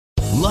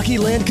Lucky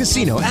Land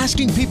Casino,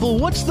 asking people,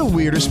 what's the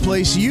weirdest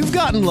place you've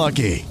gotten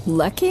lucky?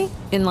 Lucky?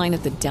 In line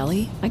at the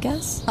deli, I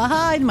guess?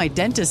 Aha, in my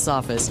dentist's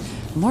office.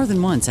 More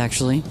than once,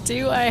 actually.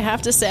 Do I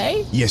have to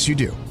say? Yes, you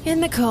do.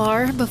 In the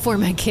car before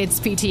my kids'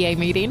 PTA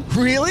meeting.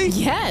 Really?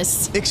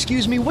 Yes.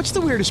 Excuse me, what's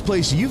the weirdest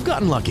place you've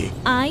gotten lucky?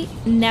 I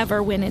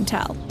never win and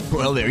tell.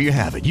 Well, there you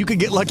have it. You can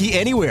get lucky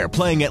anywhere,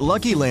 playing at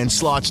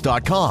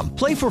LuckyLandSlots.com.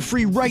 Play for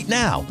free right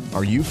now.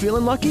 Are you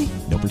feeling lucky?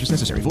 No purchase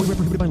necessary. Void where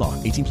prohibited by law.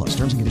 18 plus.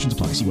 Terms and conditions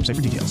apply. See website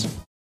for details.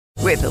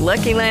 With the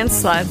Lucky Land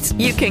Slots,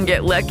 you can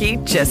get lucky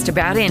just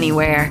about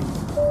anywhere.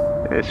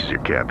 This is your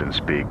captain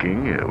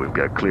speaking. We've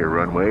got clear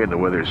runway and the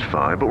weather's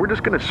fine, but we're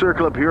just going to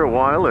circle up here a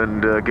while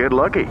and get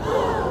lucky.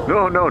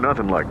 No,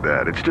 nothing like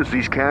that. It's just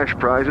these cash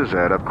prizes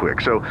add up quick.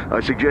 So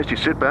I suggest you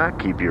sit back,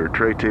 keep your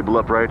tray table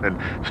upright, and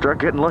start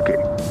getting lucky.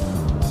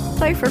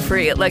 Play for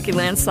free at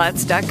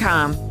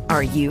LuckyLandSlots.com.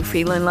 Are you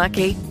feeling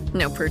lucky?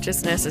 No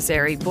purchase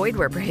necessary. Void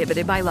where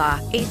prohibited by law.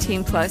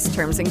 18 plus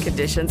terms and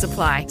conditions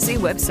apply. See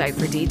website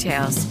for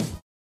details.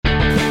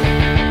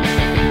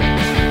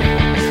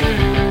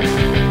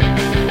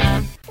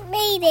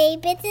 Mayday,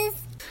 bitches.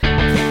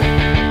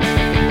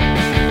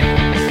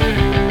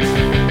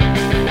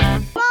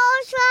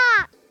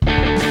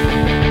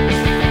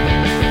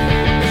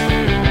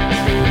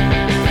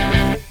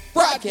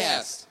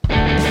 Broadcast.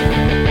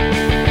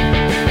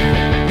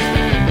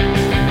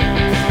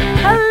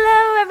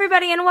 Hello,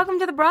 everybody, and welcome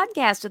to the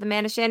broadcast with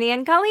Amanda, Shandy,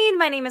 and Colleen.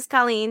 My name is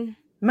Colleen.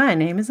 My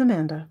name is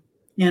Amanda.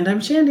 And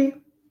I'm Shandy.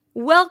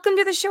 Welcome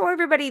to the show,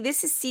 everybody.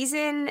 This is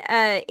season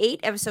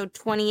 8, episode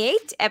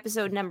 28,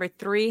 episode number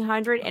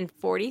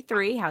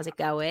 343. How's it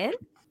going?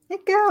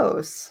 It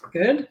goes.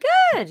 Good.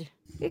 Good.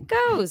 It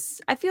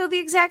goes. I feel the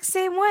exact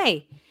same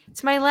way.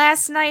 It's my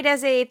last night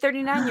as a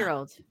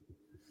 39-year-old.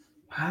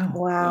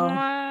 Wow.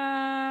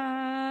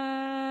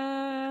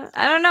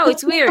 I don't know.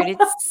 It's weird.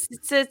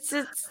 It's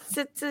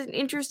an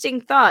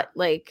interesting thought.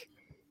 Like,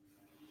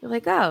 you're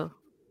like, oh,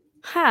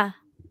 I'm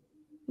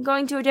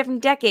going to a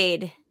different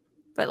decade.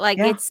 But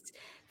it's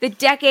the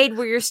decade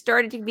where you're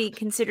starting to be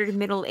considered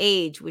middle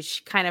age,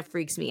 which kind of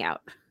freaks me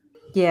out.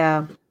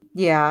 Yeah.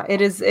 It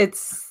is. It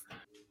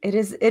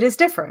is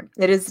different.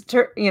 It is.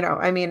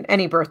 I mean,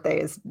 any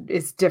birthday is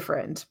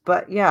different.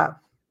 But yeah,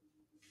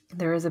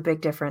 there is a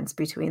big difference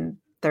between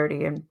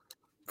 30 and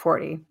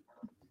 40.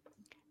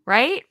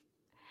 Right?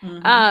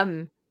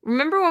 Mm-hmm.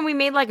 Remember when we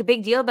made like a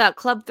big deal about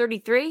Club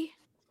 33?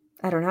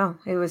 I don't know.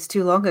 It was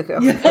too long ago.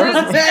 Yeah. It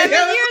was 7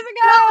 years ago.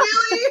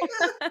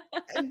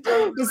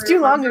 It was too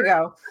long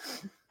ago.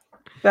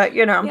 But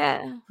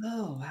Yeah.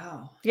 Oh,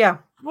 wow. Yeah.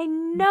 I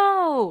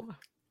know.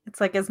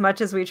 It's like, as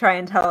much as we try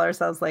and tell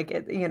ourselves like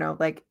it,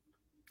 like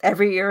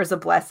every year is a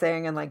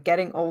blessing and like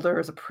getting older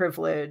is a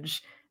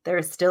privilege, there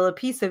is still a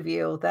piece of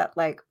you that,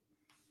 like,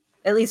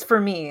 at least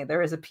for me,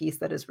 there is a piece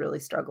that is really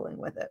struggling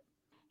with it.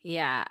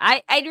 Yeah.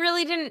 I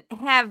really didn't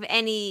have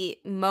any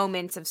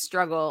moments of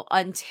struggle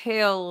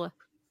until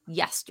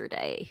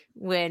yesterday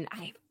when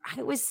I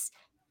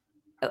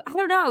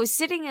don't know, I was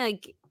sitting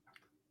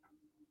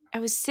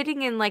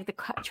in like the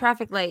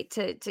traffic light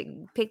to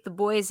pick the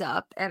boys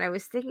up, and I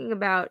was thinking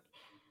about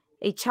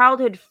a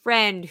childhood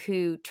friend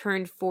who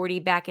turned 40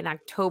 back in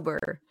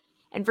October,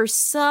 and for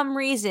some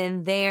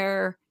reason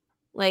their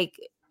like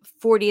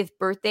 40th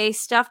birthday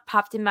stuff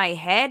popped in my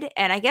head,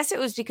 and I guess it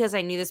was because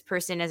I knew this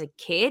person as a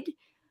kid,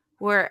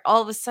 where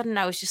all of a sudden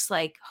I was just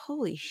like,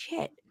 holy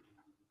shit,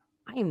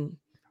 I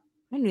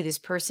knew this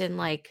person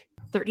like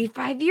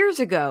 35 years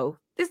ago.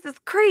 This is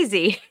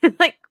crazy.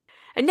 Like,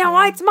 and now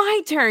it's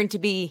my turn to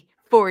be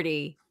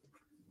 40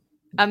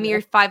 a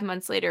mere 5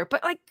 months later,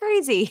 but like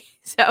crazy.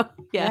 So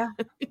yeah.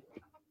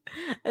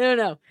 I don't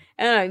know.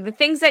 The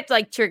things that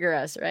like trigger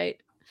us, right?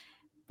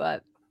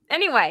 But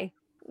anyway,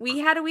 we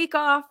had a week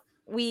off.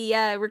 We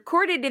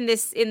recorded in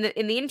the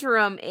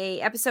interim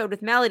a episode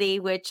with Melody,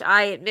 which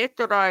I admit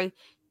that I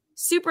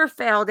super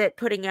failed at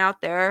putting out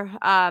there.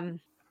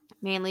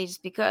 Mainly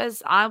just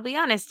because, I'll be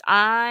honest,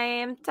 I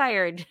am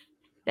tired.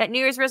 That New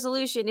Year's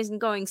resolution isn't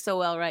going so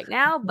well right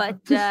now, but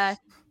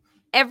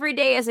every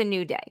day is a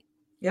new day.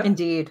 Yep.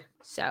 Indeed.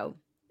 So,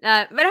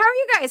 but how are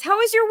you guys? How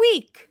was your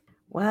week?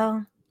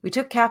 Well, we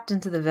took Captain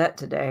to the vet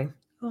today.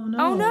 Oh, no.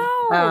 Oh,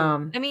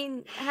 no. I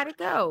mean, how'd it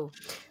go?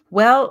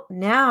 Well,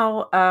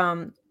 now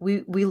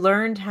we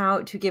learned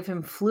how to give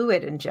him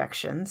fluid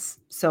injections.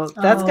 So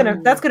that's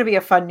gonna be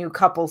a fun new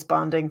couples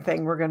bonding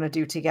thing we're gonna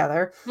do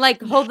together.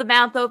 Like hold the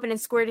mouth open and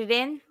squirt it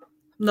in?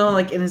 No,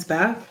 like in his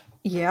back?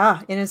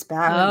 Yeah, in his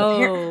back.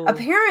 Oh.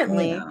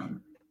 Apparently,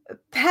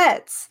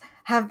 pets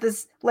have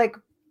this like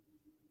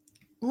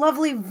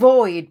lovely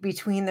void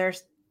between their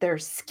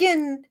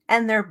skin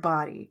and their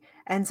body.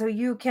 And so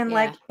you can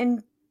like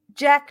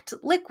inject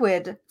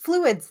liquid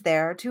fluids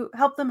there to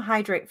help them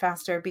hydrate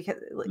faster, because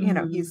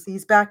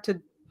he's back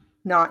to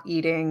not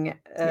eating,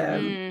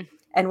 and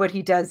what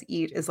he does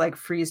eat is like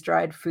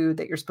freeze-dried food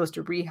that you're supposed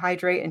to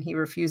rehydrate, and he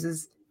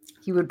refuses.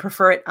 He would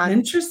prefer it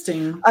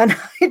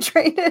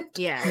unhydrated.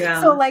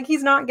 Yeah. So like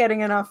he's not getting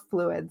enough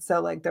fluid,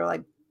 so like they're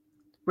like,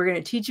 we're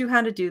going to teach you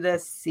how to do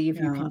this. See if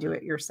you can do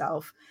it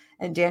yourself.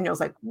 And Daniel's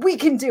like, we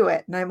can do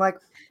it. And I'm like,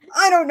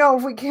 I don't know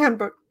if we can,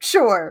 but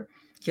sure.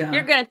 Yeah.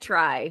 You're going to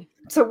try.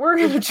 So we're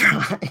going to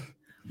try.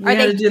 We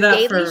had to do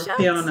that for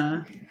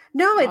Fiona.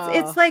 No,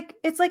 it's like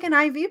an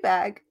IV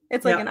bag.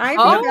 It's like an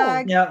IV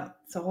bag. Yeah,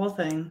 it's a whole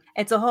thing.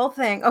 It's a whole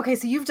thing. Okay,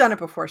 so you've done it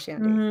before,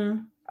 Shandy. Mm-hmm.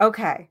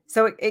 Okay,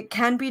 so it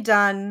can be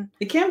done.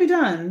 It can be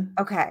done.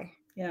 Okay.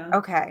 Yeah.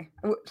 Okay.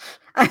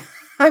 I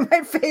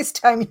might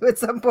FaceTime you at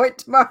some point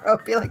tomorrow.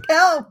 Be like,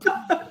 help.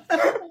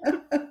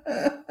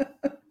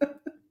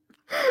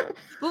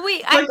 But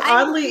wait, it's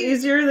oddly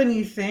easier than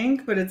you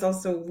think, but it's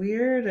also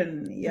weird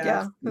and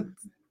it's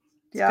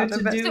good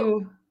to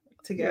do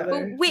together.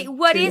 But wait,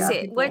 what is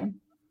it? People. What?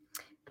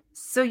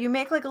 So you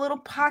make like a little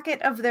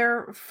pocket of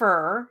their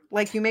fur,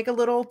 like you make a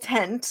little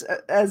tent,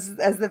 as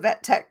the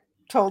vet tech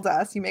told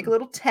us. You make a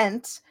little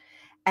tent,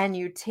 and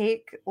you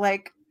take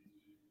like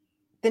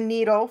the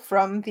needle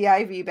from the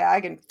IV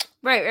bag and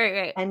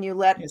right, and you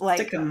let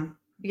stick 'em.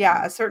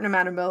 a certain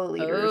amount of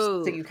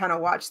milliliters. So you kind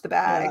of watch the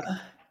bag. Yeah.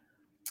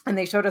 And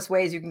they showed us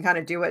ways you can kind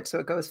of do it so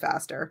it goes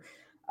faster.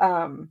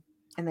 And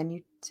then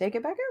you take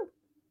it back out.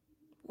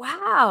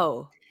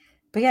 Wow.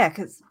 But yeah,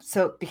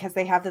 because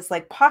they have this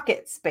like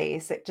pocket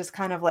space, it just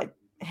kind of like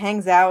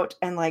hangs out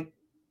and like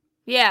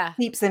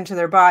seeps into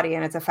their body,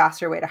 and it's a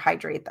faster way to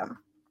hydrate them.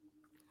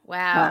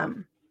 Wow.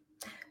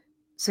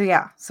 So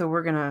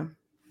we're gonna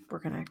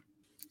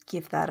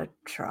give that a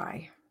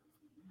try.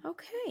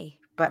 Okay.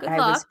 But I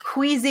was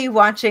queasy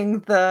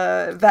watching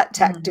the vet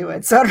tech do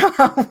it, so I don't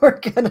know how we're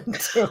gonna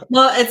do it.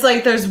 Well, it's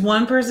like there's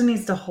one person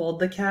needs to hold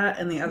the cat,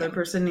 and the other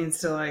person needs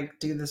to like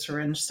do the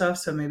syringe stuff.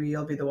 So maybe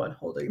you'll be the one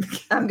holding the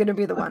cat. I'm gonna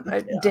be the one.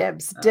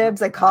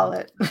 Dibs, I call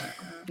it.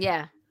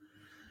 Yeah,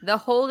 the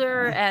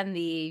holder and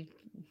the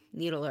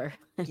needler.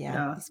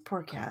 Yeah, this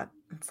poor cat.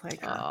 It's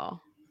like,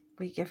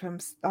 we give him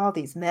all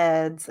these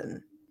meds,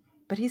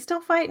 but he's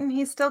still fighting.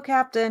 He's still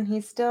captain.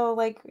 He's still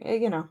like,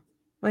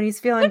 when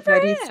he's feeling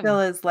good, he still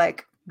is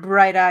like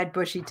bright-eyed,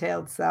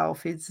 bushy-tailed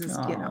self. He's just,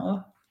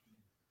 other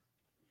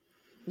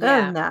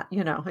than that,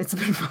 it's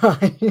been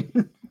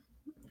fine.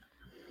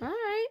 All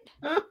right.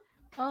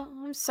 Well,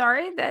 I'm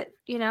sorry that,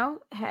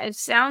 it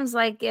sounds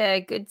like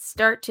a good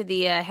start to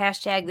the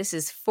hashtag This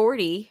Is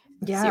 40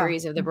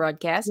 series of the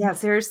broadcast. Yeah,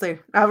 seriously.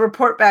 I'll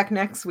report back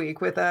next week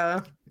with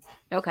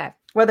okay,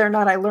 whether or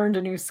not I learned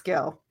a new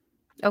skill.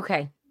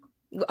 Okay.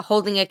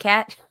 Holding a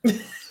cat?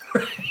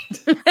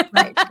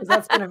 Right, because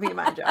that's going to be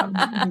my job.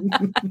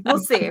 We'll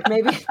see.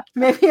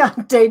 Maybe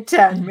on day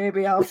 10,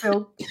 maybe I'll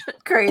feel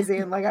crazy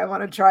and like I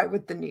want to try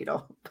with the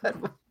needle, but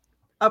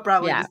I'll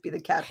probably just be the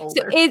cat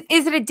holder. So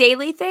is it a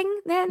daily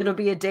thing then? It'll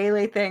be a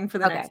daily thing for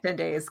the next 10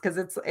 days because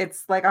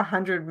it's like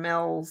 100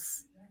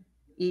 mils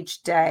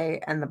each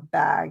day, and the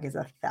bag is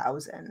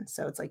 1,000.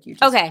 So it's like you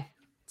just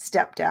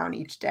step down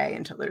each day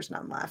until there's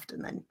none left,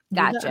 and then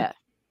gotcha.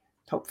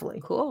 Hopefully,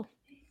 cool.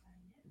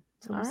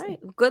 So all right,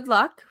 good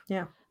luck.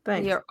 Yeah.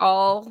 Thanks. We are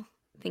all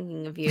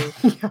thinking of you.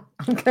 Yeah,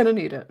 I'm gonna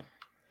need it.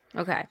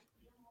 Okay.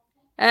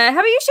 How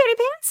about you, Shady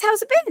Pants?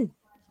 How's it been?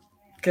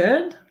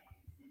 Good.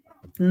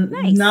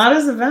 Nice. Not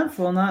as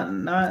eventful.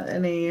 Not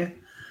any.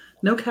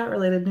 No cat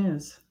related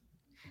news.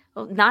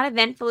 Well, not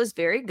eventful is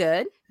very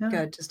good. Yeah.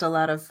 Good. Just a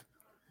lot of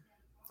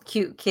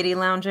cute kitty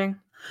lounging.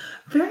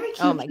 Very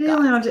cute. Oh my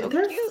god. Lounging.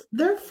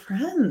 They're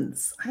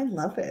friends. I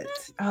love it.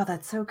 Oh,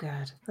 that's so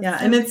good.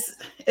 And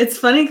it's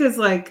funny because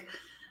like.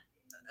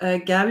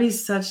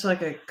 Gabby's such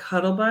like a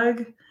cuddle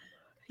bug.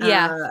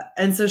 Yeah.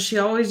 And so she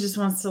always just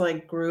wants to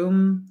like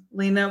groom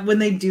Lena when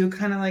they do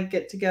kind of like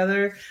get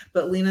together.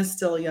 But Lena's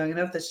still young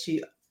enough that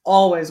she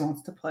always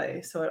wants to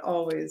play. So it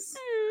always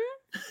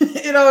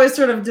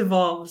sort of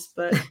devolves.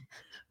 But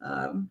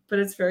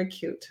it's very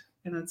cute.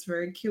 And it's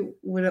very cute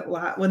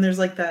when there's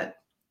like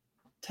that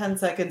 10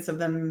 seconds of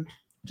them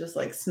just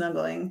like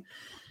snuggling.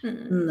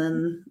 And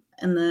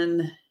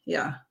then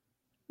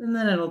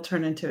it'll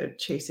turn into a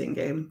chasing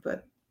game.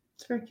 But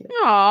it's very cute.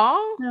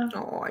 Aww. Yeah.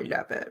 Oh, I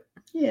love it.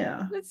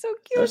 Yeah. That's so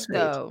cute, So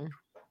though.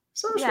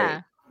 So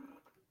yeah.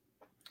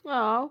 sweet.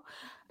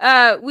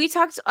 Oh. We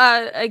talked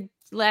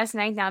last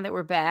night, now that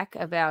we're back,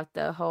 about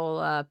the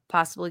whole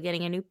possibly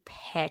getting a new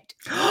pet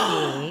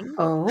thing.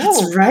 Oh.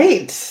 That's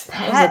right.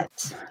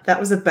 That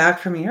was a back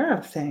from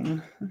Europe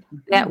thing.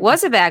 That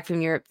was a back from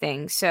Europe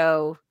thing.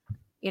 So,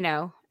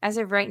 as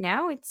of right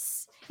now,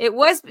 it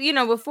was,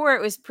 before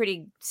it was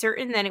pretty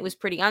certain, then it was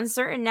pretty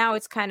uncertain. Now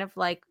it's kind of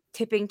like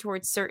tipping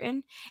towards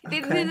certain.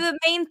 Okay. The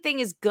main thing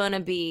is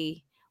gonna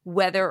be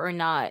whether or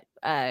not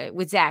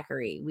with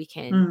Zachary we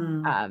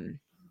can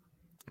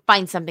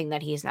find something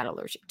that he's not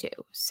allergic to.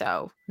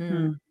 So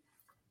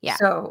yeah.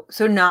 So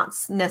not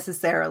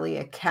necessarily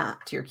a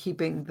cat. You're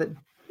keeping the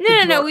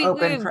no. We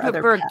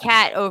prefer a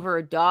cat over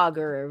a dog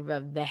or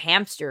the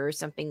hamster or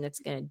something that's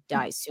gonna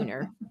die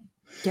sooner.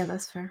 Yeah,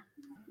 that's fair.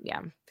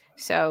 Yeah.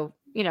 So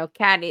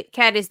cat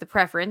is the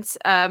preference.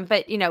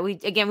 But we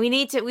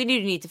need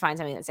to find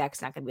something that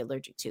Zach's not going to be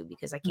allergic to,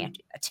 because I can't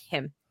do that to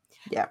him.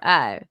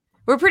 Yeah.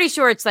 We're pretty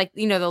sure it's like,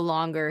 the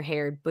longer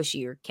haired,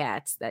 bushier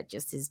cats that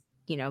just is,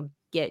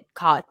 get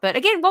caught. But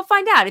again, we'll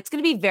find out. It's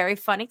going to be a very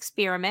fun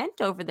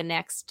experiment over the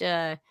next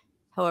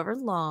however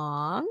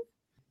long.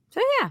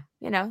 So yeah,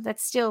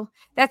 that's still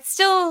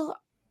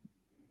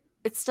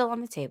it's still on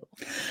the table.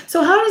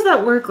 So how does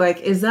that work? Like,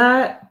 is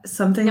that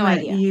something No that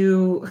idea.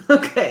 you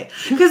okay?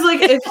 Because like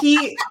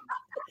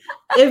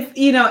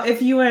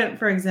if you went,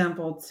 for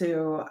example,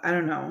 to, I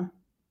don't know,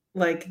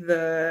 like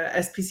the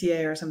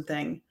SPCA or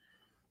something,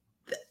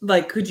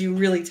 like, could you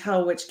really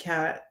tell which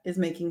cat is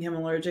making him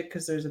allergic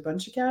because there's a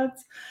bunch of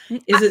cats?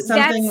 Is it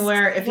something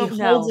where if he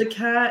holds a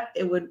cat,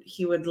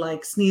 he would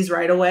like sneeze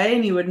right away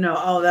and you would know,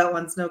 oh, that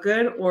one's no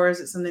good? Or is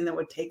it something that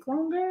would take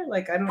longer?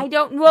 Like,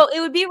 well,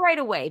 it would be right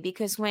away,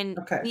 because when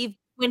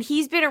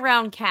he's been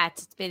around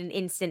cats, it's been an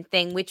instant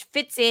thing, which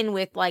fits in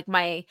with like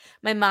my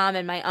mom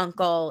and my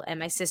uncle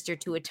and my sister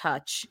to a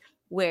touch,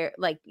 where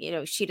like,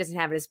 she doesn't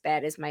have it as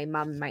bad as my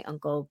mom and my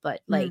uncle, but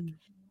like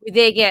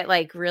they get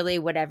like really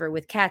whatever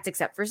with cats,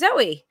 except for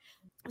Zoe.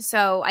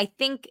 So I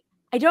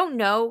don't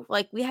know,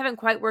 like we haven't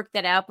quite worked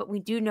that out, but we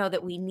do know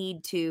that we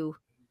need to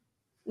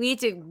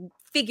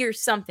figure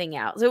something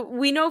out. So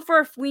we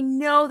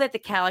know that the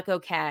calico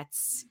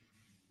cats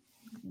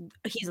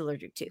he's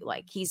allergic to.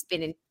 Like he's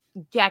been in,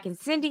 Jack and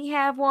Cindy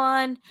have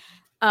one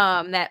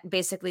that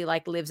basically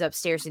like lives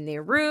upstairs in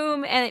their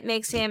room, and it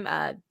makes him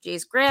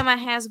Jay's grandma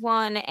has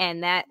one,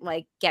 and that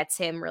like gets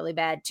him really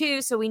bad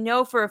too. So we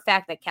know for a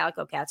fact that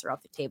calico cats are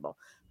off the table.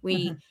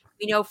 We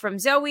know from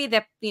Zoe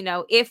that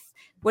if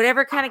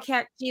whatever kind of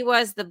cat she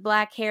was, the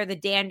black hair, the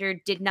dander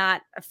did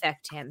not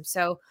affect him.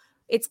 So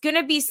it's going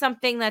to be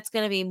something that's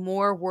going to be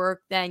more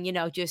work than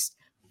just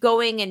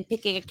going and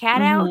picking a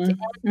cat out. I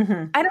don't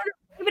know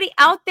if anybody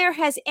out there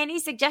has any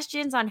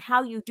suggestions on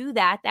how you do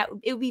that.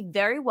 It would be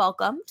very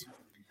welcomed.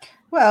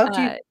 Well,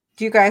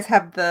 do you guys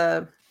have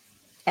the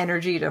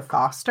energy to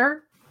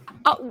foster?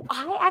 Oh,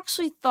 I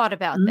actually thought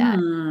about that.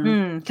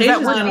 Because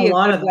that would be a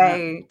good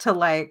way to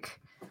like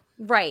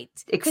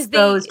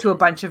expose to a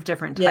bunch of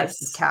different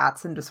types of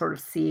cats and to sort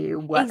of see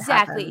what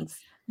happens.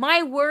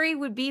 My worry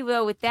would be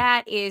though with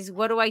that is,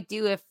 what do I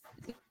do if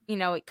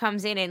it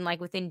comes in and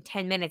like within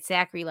 10 minutes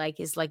Zachary like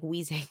is like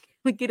wheezing?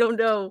 Like you don't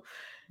know.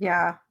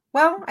 Yeah.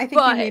 Well, I think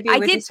you maybe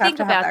would just have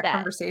to have that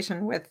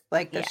conversation with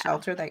like the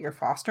shelter that you're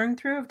fostering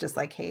through, of just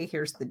like, hey,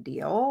 here's the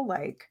deal.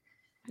 Like,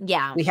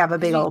 we have a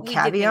big old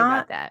caveat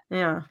about that.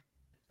 Yeah.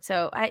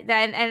 So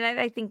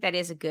I think that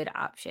is a good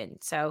option.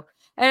 So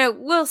I don't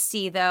know, we'll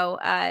see though,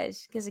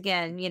 because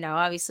again,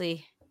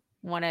 obviously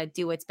want to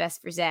do what's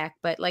best for Zach,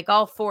 but like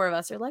all four of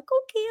us are like,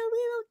 okay, a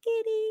little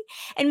kitty.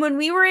 And when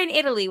we were in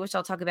Italy, which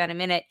I'll talk about in a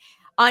minute,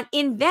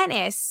 in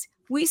Venice,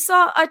 we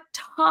saw a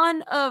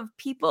ton of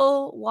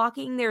people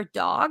walking their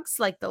dogs,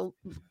 like the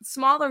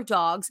smaller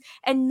dogs,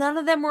 and none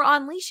of them were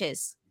on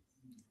leashes.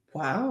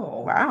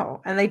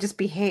 Wow. And they just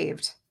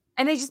behaved.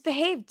 And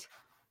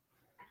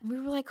we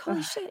were like,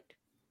 holy shit,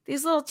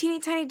 these little teeny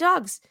tiny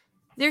dogs,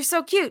 they're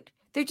so cute.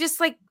 They're just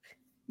like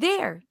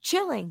there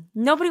chilling.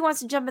 Nobody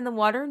wants to jump in the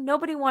water.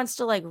 Nobody wants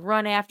to like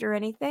run after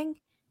anything.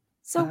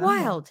 So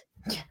wild.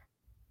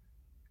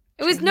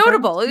 It was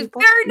notable. It was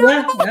very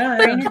notable.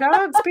 Train your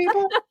dogs,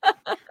 people.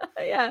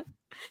 Yeah.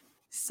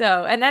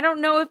 So, and I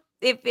don't know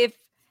if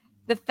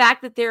the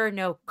fact that there are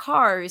no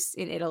cars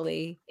in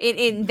Italy,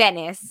 in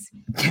Venice,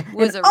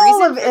 was a reason.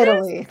 All of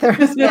Italy,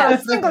 there's not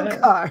a single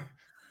car.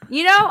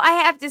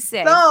 I have to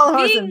say,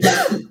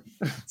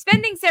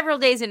 spending several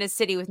days in a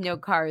city with no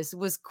cars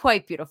was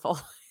quite beautiful.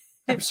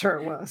 I'm sure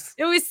it was.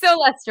 It was so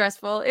less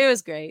stressful. It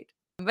was great.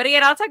 But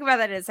again, I'll talk about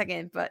that in a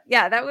second. But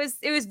yeah,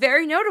 it was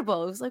very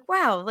notable. It was like,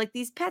 wow, like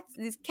these pets,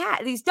 these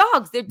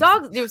dogs, they're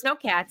dogs. There was no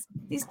cats.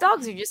 These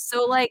dogs are just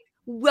so like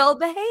well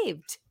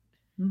behaved.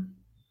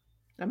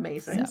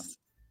 Amazing. So,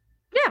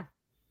 yeah.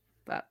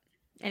 But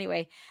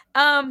anyway,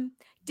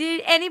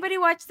 did anybody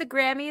watch the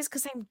Grammys?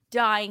 Because I'm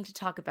dying to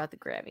talk about the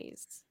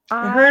Grammys.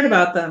 I heard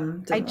about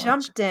them. I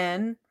jumped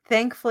in.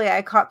 Thankfully,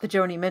 I caught the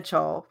Joni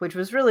Mitchell, which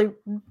was really,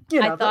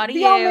 the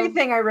only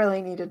thing I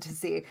really needed to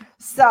see.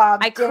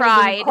 Sobbed. I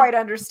cried. Didn't quite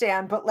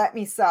understand, but let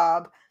me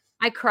sob.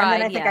 I cried.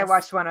 And then I think I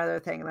watched one other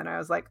thing, and then I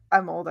was like,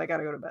 I'm old. I got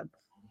to go to bed.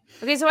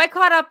 Okay, so I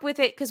caught up with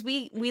it because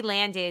we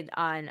landed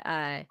on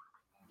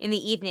in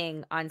the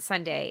evening on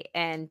Sunday,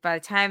 and by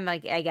the time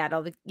like I got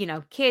all the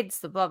kids,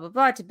 the blah blah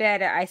blah to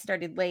bed, I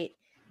started late,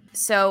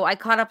 so I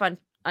caught up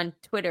on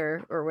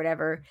Twitter or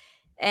whatever.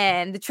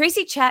 And the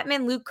Tracy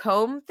Chapman, Luke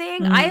Combs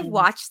thing, I have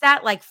watched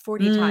that like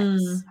 40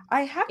 times.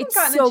 I haven't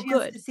gotten a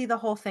chance to see the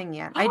whole thing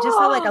yet. I just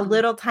saw like a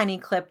little tiny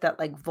clip that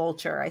like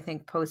Vulture, I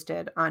think,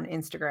 posted on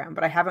Instagram,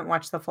 but I haven't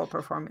watched the full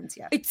performance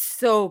yet. It's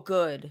so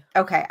good.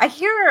 Okay. I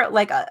hear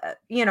like,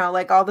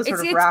 like all the sort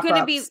of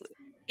wrap-ups.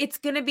 It's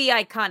going to be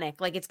iconic.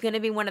 Like it's going to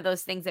be one of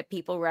those things that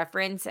people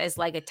reference as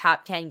like a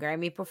top 10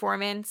 Grammy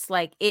performance.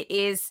 Like it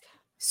is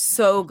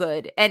so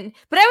good. But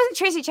I was a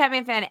Tracy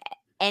Chapman fan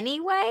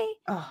anyway.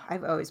 Oh,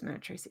 I've always been a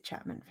Tracy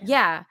Chapman fan.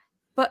 Yeah.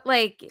 But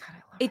like,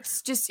 God,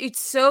 it's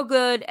so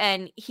good.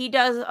 And he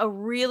does a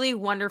really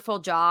wonderful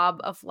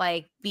job of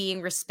like being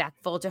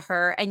respectful to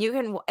her. And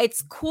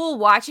it's cool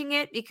watching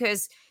it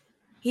because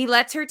he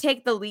lets her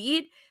take the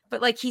lead,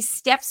 but like he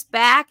steps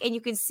back and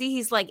you can see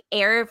he's like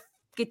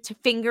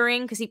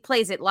fingering because he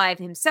plays it live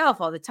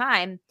himself all the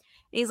time.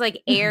 He's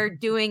like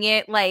doing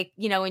it like,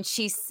 you know, and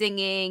she's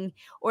singing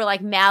or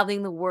like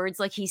mouthing the words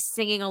like he's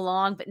singing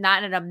along, but not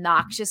in an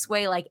obnoxious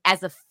way, like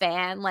as a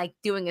fan, like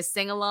doing a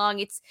sing along.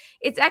 It's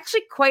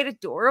actually quite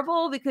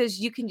adorable because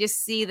you can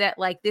just see that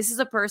like this is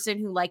a person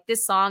who liked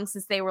this song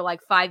since they were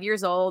like 5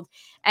 years old,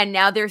 and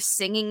now they're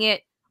singing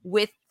it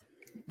with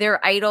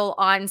their idol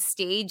on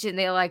stage, and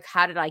they're like,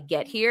 how did I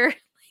get here?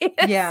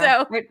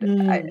 Yeah. So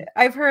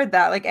I've heard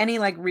that, like any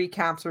like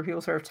recaps where people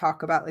sort of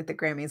talk about like the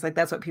Grammys, like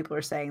that's what people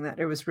are saying, that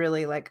it was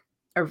really like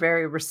a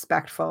very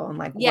respectful and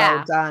like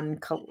well done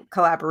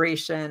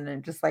collaboration,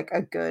 and just like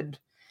a good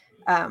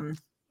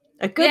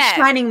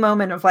shining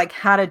moment of like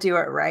how to do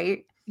it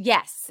right.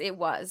 Yes, it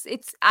was.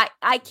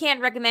 I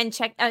can't recommend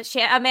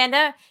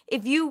Amanda.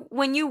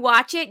 When you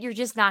watch it, you're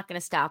just not going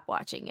to stop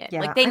watching it. Yeah.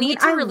 Like they need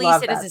to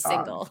release it as a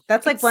single.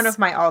 That's like one of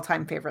my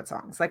all-time favorite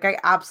songs. Like I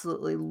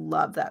absolutely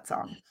love that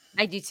song.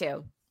 I do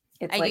too.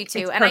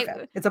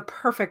 It's a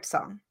perfect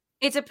song.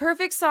 It's a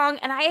perfect song.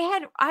 And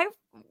I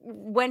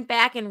went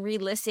back and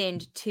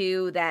re-listened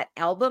to that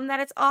album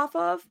that it's off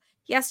of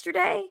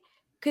yesterday,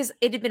 because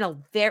it had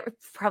been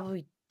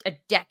probably a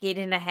decade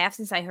and a half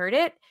since I heard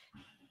it.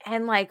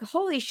 And like,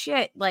 holy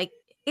shit, like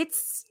it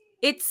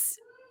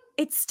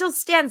still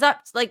stands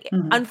up. Like,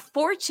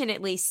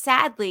 unfortunately,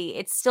 sadly,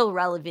 it's still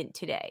relevant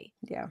today.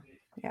 Yeah.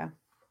 Yeah.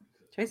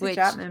 Tracy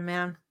Chapman,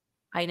 man.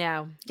 I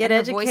know. Get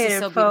educated,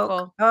 so folk.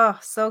 Beautiful. Oh,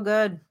 so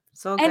good.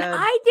 So good. And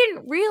I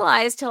didn't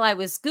realize till I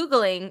was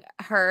Googling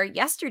her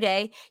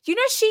yesterday. You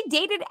know, she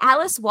dated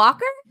Alice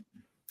Walker.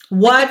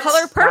 What? The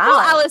Color Purple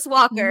Alice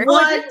Walker.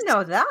 What? I didn't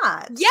know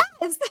that.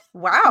 Yes.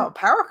 Wow.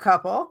 Power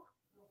couple.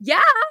 Yeah.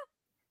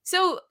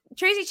 So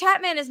Tracy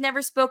Chapman has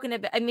never spoken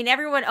about, I mean,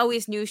 everyone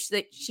always knew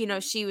that, you know,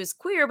 she was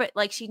queer, but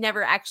like she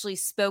never actually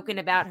spoken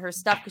about her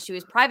stuff because she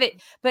was private.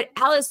 But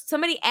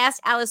somebody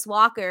asked Alice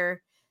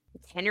Walker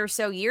 10 or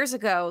so years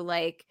ago,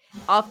 like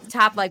off the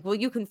top, like, will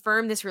you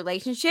confirm this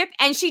relationship?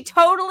 And she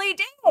totally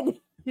did.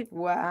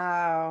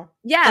 Wow.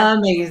 Yeah.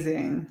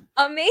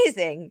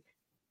 Amazing.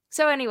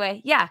 So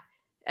anyway, yeah.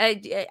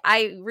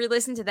 I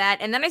re-listened to that,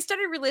 and then I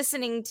started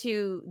re-listening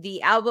to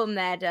the album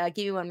that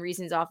Give Me One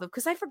Reason's off of,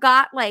 because I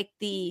forgot like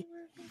the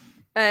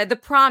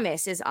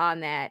Promise is on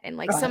that, and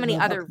like so many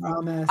other.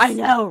 I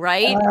know,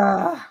 right?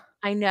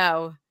 I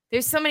know.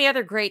 There's so many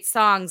other great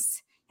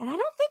songs, and I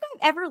don't think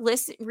I've ever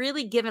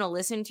really given a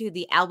listen to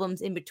the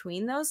albums in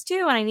between those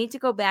two, and I need to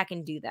go back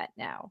and do that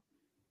now.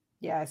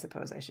 Yeah, I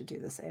suppose I should do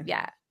the same.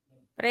 Yeah,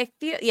 but I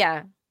feel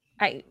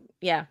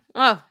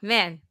Oh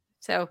man,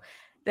 so.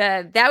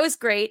 That was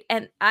great.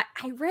 And I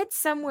read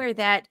somewhere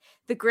that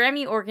the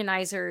Grammy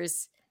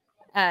organizers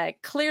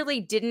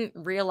clearly didn't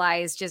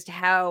realize just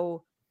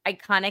how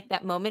iconic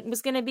that moment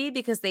was going to be,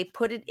 because they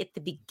put it at the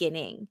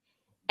beginning.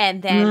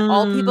 And then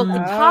all people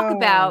could talk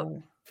about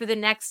for the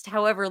next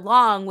however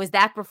long was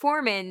that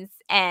performance.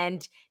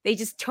 And they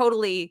just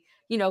totally,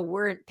 you know,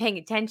 weren't paying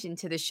attention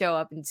to the show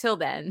up until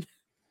then.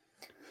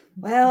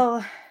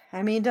 Well,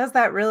 I mean, does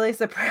that really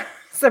surprise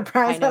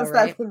us,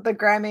 right? That the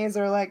Grammys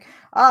are like,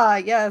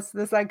 yes,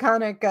 this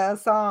iconic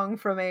song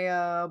from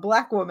a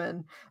Black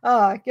woman.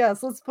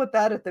 Yes, let's put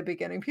that at the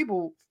beginning.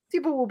 People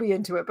will be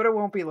into it, but it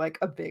won't be like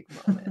a big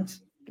moment.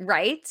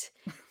 Right?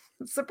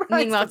 Surprise.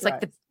 Meanwhile, it's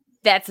like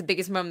that's the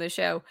biggest moment of the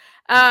show.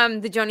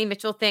 The Joni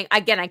Mitchell thing.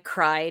 Again, I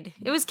cried.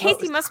 It was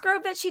Casey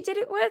Musgrove that she did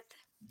it with?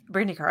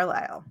 Brandi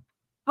Carlile.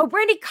 Oh,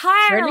 Brandi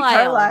Carlile. Brandi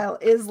Carlile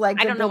is like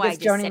the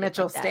biggest Joni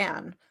Mitchell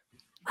stan.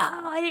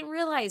 Oh, I didn't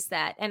realize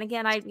that. And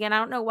again, I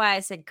don't know why I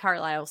said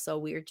Carlisle so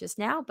weird just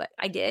now, but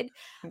I did.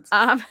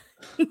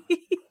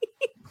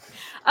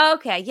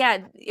 Okay, yeah,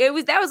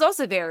 that was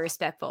also very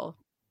respectful.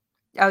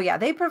 Oh yeah,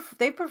 they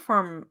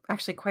perform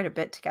actually quite a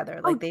bit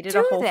together. Like they did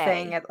a whole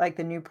thing at like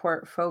the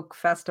Newport Folk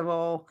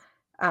Festival.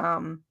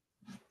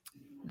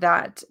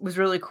 That was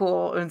really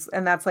cool,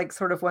 and that's like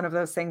sort of one of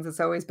those things that's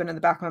always been in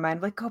the back of my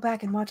mind. Like, go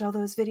back and watch all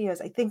those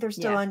videos. I think they're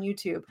still on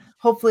YouTube.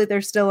 Hopefully,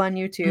 they're still on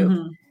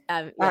YouTube.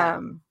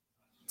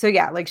 So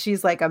yeah, like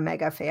she's like a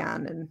mega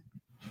fan, and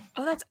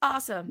that's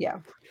awesome. Yeah,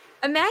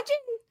 imagine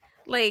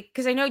like,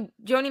 because I know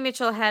Joni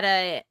Mitchell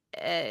had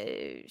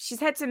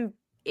she's had some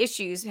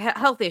issues,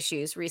 health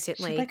issues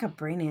recently, like a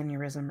brain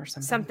aneurysm or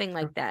something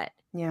like that.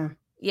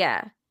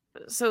 Yeah.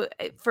 So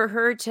for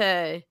her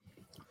to,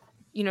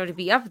 you know, to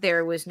be up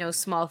there was no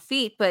small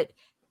feat. But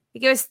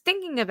I was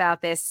thinking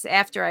about this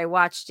after I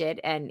watched it,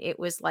 and it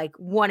was like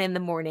 1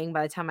 a.m.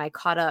 by the time I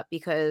caught up,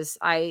 because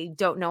I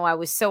don't know, I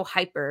was so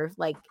hyper,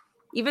 like.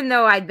 Even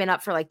though I'd been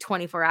up for like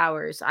 24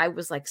 hours, I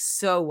was like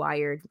so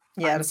wired.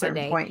 Yeah, at a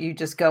certain point, you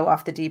just go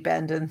off the deep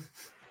end and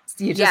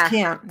you just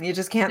can't. You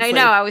just can't. I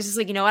know. I was just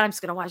like, you know what? I'm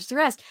just going to watch the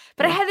rest.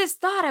 But I had this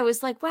thought. I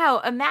was like,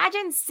 wow,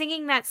 imagine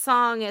singing that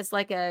song as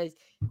like a,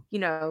 you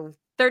know,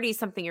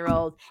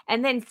 30-something-year-old,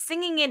 and then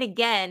singing it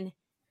again,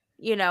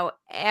 you know,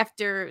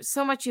 after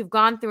so much you've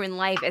gone through in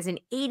life as an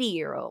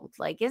 80-year-old.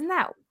 Like, isn't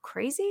that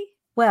crazy?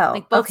 Well,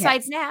 like Both okay.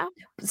 Sides Now.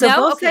 So No?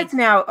 Both Okay. Sides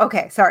Now.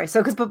 Okay, sorry.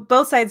 So because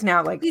Both Sides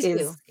Now like Please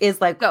do. is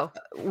like Go.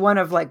 one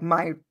of like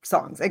my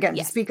songs. Again, to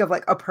Yes. speak of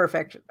like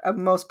a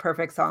most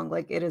perfect song.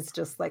 Like it is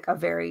just like a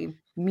very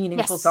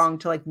meaningful Yes. song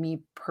to like me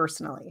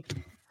personally.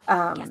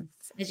 Yes.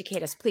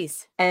 Educate us,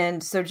 please.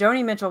 And so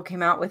Joni Mitchell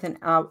came out with an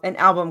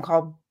album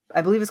called,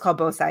 I believe it's called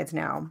Both Sides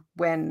Now,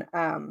 when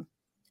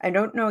I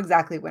don't know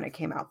exactly when it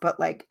came out, but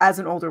like as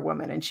an older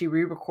woman, and she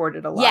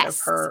re-recorded a lot of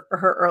Yes. her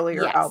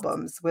earlier Yes.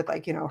 albums with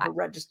like, you know, her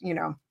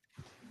no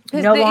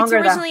Because longer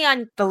it's originally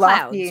on the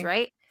Clouds, lofty,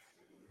 right?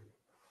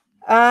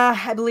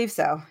 I believe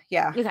so.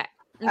 Yeah. Okay.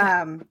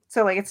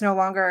 So like it's no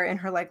longer in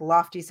her like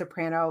lofty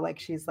soprano, like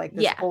she's like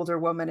this Yeah. older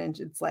woman, and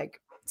it's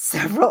like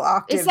several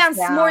octaves It sounds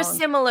more down.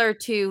 similar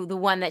to the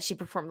one that she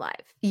performed live.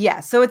 Yeah,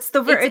 so it's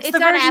the It's the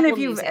on version Apple if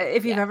you've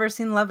Music, yeah. ever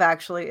seen Love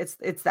Actually,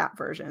 it's that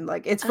version.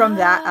 Like it's from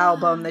that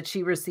album that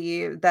she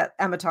received, that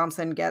Emma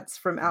Thompson gets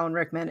from Alan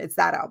Rickman. It's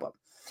that album.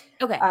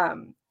 Okay.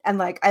 And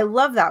like I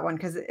love that one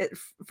because it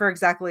for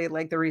exactly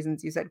like the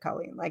reasons you said,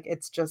 Colleen. Like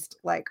it's just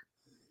like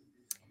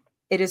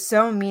it is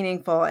so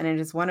meaningful, and it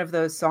is one of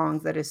those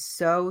songs that is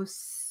so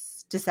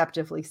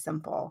deceptively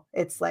simple.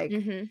 It's like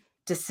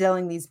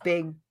distilling these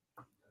big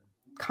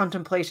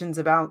contemplations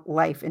about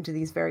life into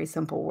these very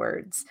simple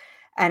words,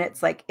 and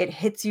it's like it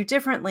hits you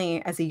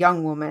differently as a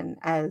young woman,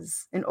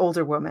 as an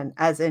older woman,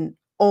 as an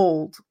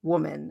old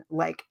woman.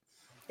 Like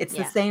it's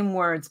the same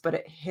words, but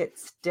it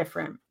hits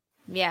different.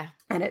 Yeah.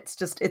 And it's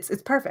just it's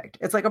perfect.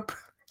 It's like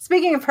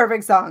speaking of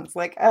perfect songs,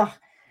 like I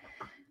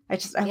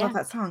love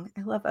that song.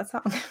 I love that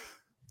song.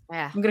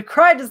 Yeah. I'm gonna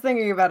cry just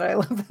thinking about it. I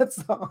love that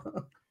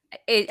song.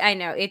 I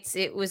know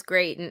it was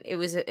great, and it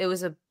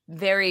was a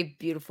very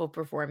beautiful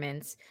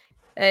performance.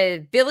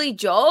 Billy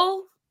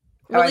Joel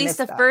released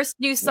the first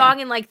new song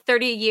in like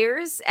 30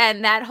 years,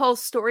 and that whole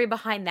story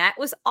behind that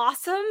was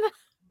awesome.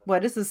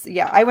 What is this?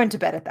 Yeah, I went to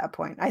bed at that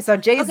point. I saw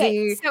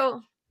Jay-Z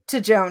to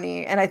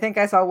Joni, and I think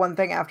I saw one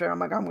thing after. I'm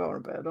like, I'm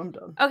going to bed. I'm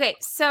done. Okay,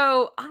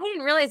 so I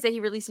didn't realize that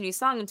he released a new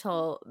song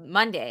until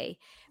Monday,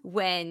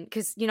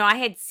 because I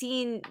had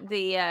seen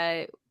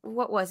the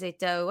what was it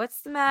though?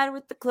 What's the matter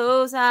with the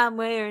clothes I'm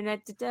wearing?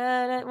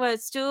 Well,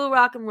 it's still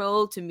rock and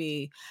roll to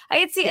me. I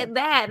had seen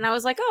that, and I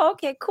was like, oh,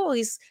 okay, cool.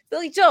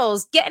 Billy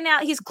Joel's getting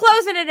out. He's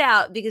closing it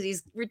out because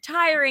he's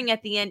retiring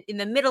at the end in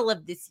the middle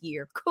of this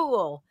year.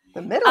 Cool.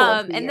 The middle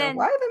of the year. Then,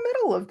 why the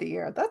middle of the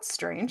year? That's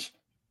strange.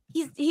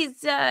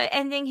 He's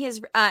ending his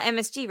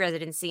MSG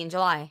residency in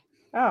July.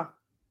 Oh,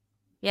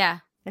 yeah.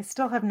 I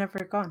still have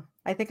never gone.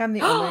 I think I'm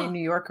the only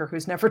New Yorker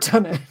who's never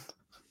done it.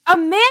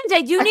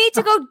 Amanda, you need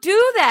to go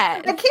do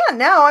that. I can't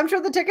now. I'm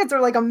sure the tickets are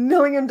like $1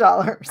 million.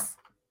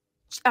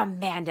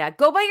 Amanda,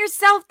 go by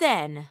yourself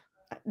then.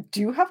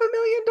 Do you have $1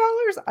 million?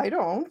 I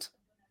don't.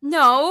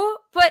 No,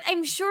 but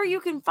I'm sure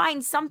you can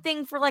find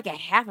something for like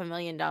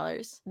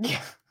 $500,000.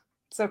 Yeah,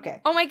 it's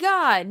okay. Oh my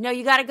God. No,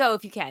 you got to go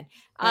if you can.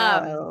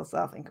 I'll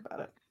think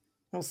about it.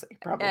 We'll see.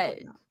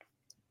 Probably not.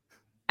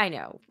 I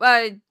know.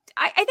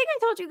 I think I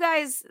told you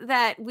guys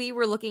that we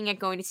were looking at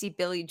going to see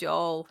Billy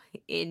Joel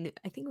in,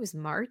 I think it was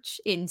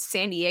March, in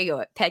San Diego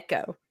at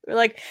Petco. We're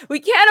like, we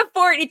can't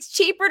afford, it's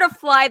cheaper to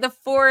fly the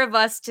four of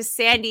us to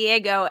San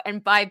Diego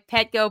and buy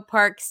Petco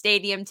Park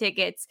Stadium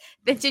tickets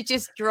than to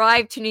just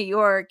drive to New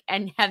York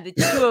and have the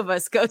two of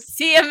us go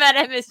see him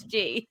at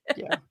MSG.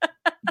 Yeah.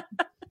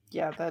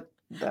 Yeah.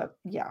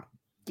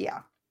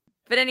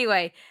 But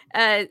anyway,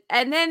 and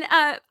then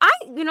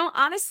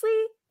honestly,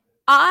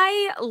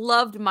 I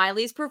loved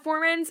Miley's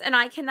performance, and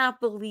I cannot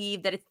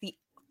believe that it's the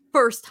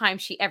first time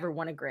she ever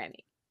won a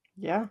Grammy.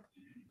 Yeah.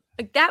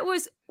 Like, that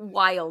was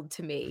wild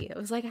to me. I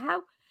was like,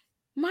 how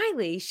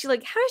Miley, how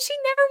has she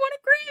never won a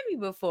Grammy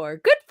before?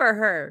 Good for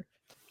her.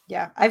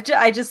 Yeah.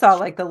 I just saw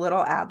like the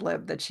little ad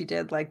lib that she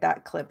did. Like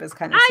that clip is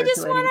kind of I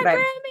just won a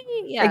Grammy.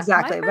 Yeah.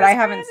 Exactly. But I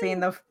haven't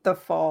seen the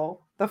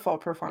full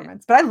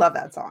performance. But I love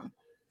that song.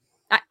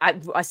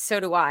 So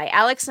do I.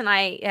 Alex and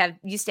I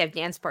used to have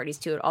dance parties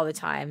to it all the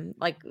time.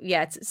 Like,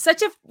 yeah,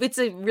 it's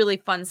a really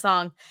fun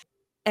song.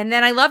 And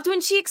then I loved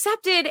when she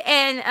accepted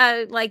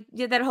and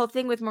did that whole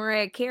thing with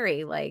Mariah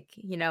Carey. Like,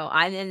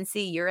 I'm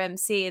MC, you're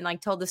MC, and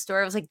like told the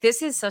story. I was like,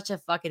 this is such a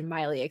fucking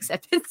Miley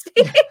acceptance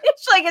speech.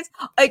 Like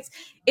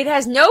it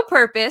has no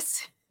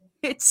purpose.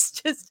 It's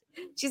just,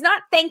 she's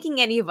not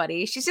thanking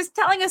anybody. She's just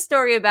telling a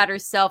story about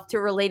herself to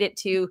relate it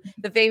to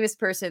the famous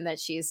person that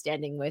she is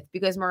standing with,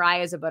 because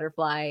Mariah is a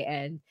butterfly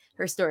and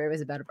her story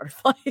was about a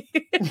butterfly.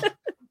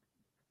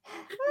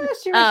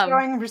 She was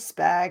showing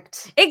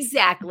respect.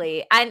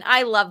 Exactly. And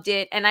I loved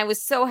it. And I was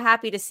so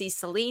happy to see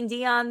Celine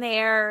Dion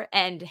there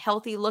and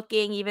healthy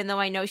looking, even though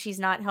I know she's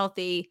not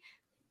healthy.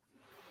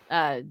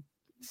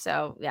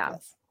 So yeah.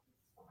 Yes.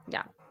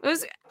 Yeah. It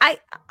was I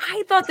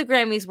thought the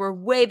Grammys were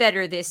way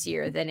better this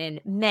year than in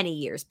many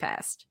years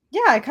past.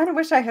 Yeah, I kind of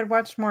wish I had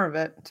watched more of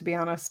it, to be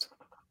honest.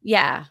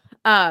 Yeah.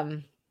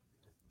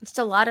 Just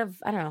a lot of,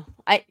 I don't know.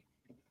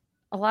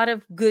 A lot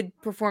of good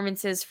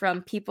performances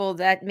from people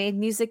that made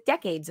music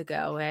decades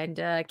ago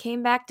and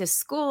came back to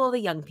school the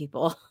young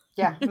people.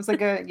 Yeah, it was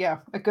like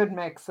a good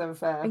mix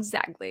of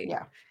exactly.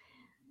 Yeah.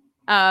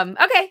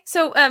 Okay,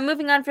 so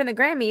moving on from the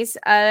Grammys.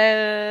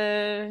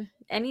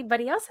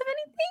 Anybody else have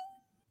anything?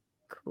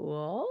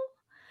 Cool.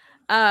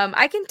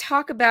 I can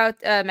talk about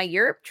my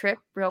Europe trip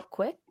real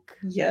quick.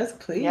 Yes,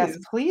 please. Yes,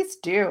 please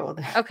do.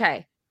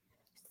 Okay.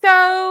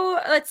 So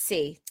let's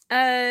see.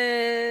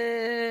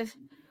 Before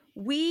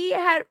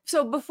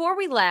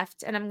we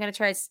left, and I'm gonna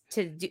try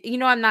to do,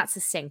 I'm not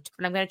succinct,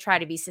 but I'm gonna try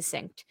to be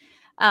succinct.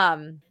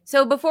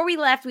 So before we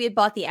left, we had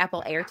bought the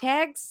Apple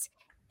AirTags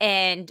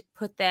and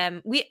put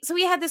them. We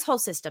had this whole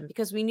system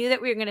because we knew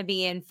that we were gonna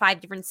be in 5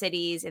 different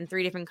cities in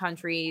 3 different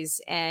countries,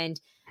 and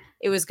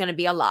it was gonna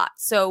be a lot.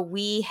 So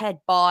we had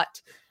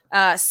bought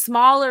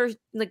smaller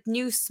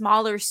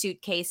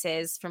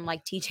suitcases from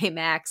like TJ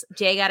Maxx.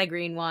 Jay got a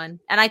green one,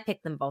 and I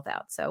picked them both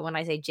out. So when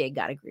I say Jay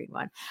got a green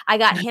one, I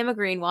got him a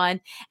green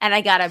one, and I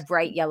got a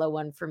bright yellow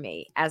one for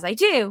me, as I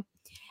do.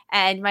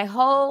 And my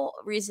whole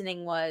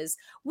reasoning was,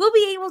 we'll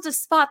be able to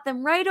spot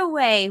them right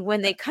away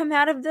when they come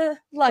out of the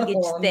luggage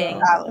thing.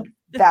 No.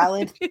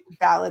 Valid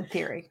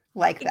theory.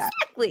 Like that.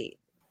 Exactly.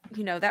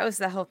 That was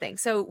the whole thing.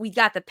 So we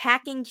got the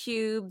packing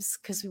cubes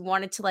because we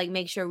wanted to like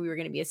make sure we were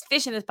going to be as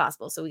efficient as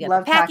possible. So we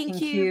got the packing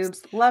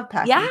cubes. Love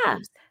packing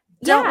cubes.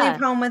 Don't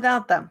leave home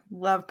without them.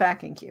 Love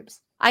packing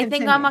cubes. I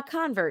think I'm a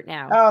convert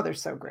now. Oh, they're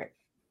so great.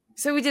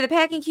 So we did the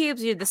packing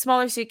cubes, we did the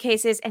smaller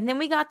suitcases, and then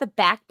we got the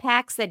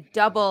backpacks that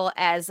double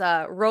as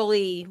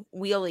rolly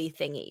wheelie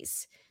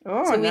thingies.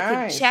 Oh, so we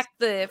nice. could check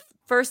the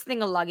first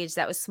thing of luggage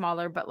that was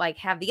smaller, but like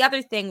have the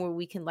other thing where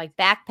we can like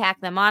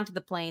backpack them onto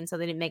the plane so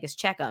they didn't make us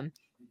check them,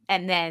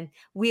 and then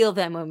wheel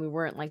them when we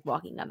weren't like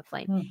walking on the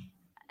plane.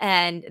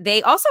 And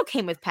they also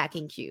came with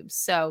packing cubes.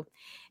 So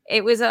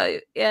it was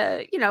the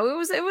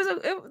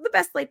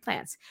best laid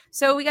plans.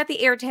 So we got the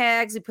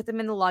AirTags, we put them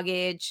in the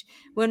luggage.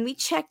 When we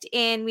checked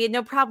in, we had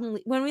no problem.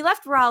 When we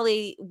left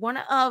Raleigh, one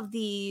of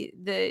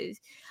okay,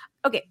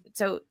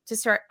 so to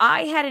start,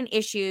 I had an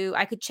issue.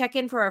 I could check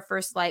in for our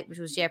first flight, which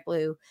was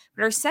JetBlue,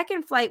 but our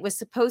second flight was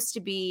supposed to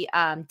be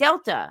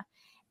Delta.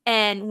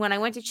 And when I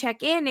went to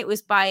check in, it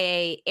was by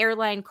a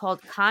airline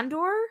called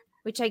Condor,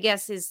 which I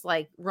guess is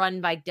like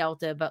run by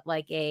Delta, but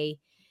like a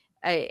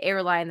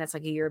airline that's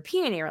like a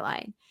European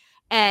airline.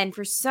 And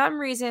for some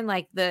reason,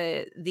 like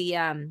the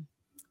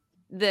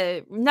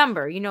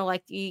number,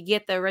 like you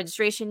get the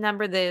registration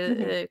number,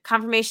 the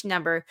confirmation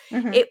number,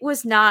 it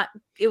was not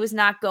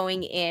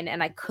going in,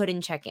 and I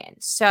couldn't check in.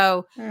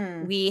 So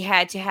we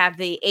had to have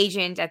the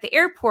agent at the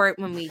airport,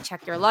 when we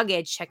checked our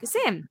luggage, check us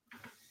in.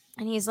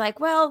 And he's like,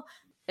 well,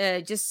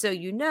 just so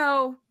you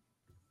know,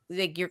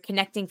 like your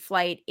connecting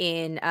flight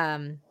in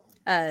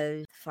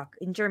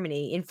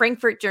Germany, in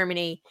Frankfurt,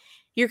 Germany,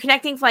 your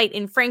connecting flight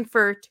in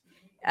Frankfurt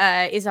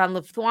is on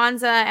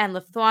Lufthansa, and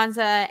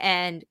Lufthansa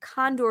and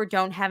Condor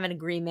don't have an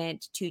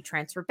agreement to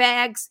transfer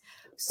bags.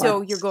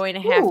 So you're going to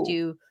have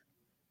to,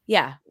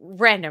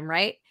 random,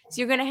 right?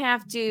 So you're going to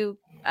have to,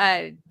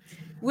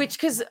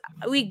 because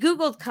we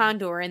Googled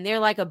Condor, and they're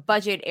like a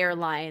budget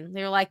airline.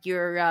 They're like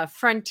your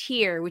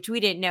Frontier, which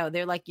we didn't know.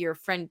 They're like your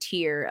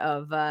Frontier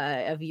of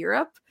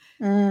Europe.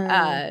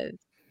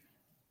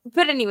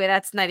 But anyway,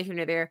 that's neither here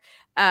nor there.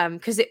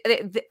 Because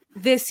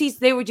the seats,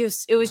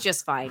 it was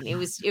just fine. It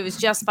was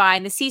just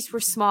fine. The seats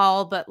were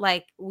small, but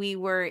like we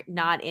were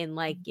not in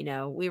like,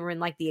 we were in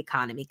like the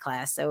economy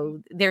class.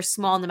 So they're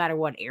small no matter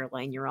what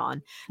airline you're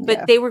on.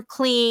 But they were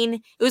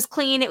clean. It was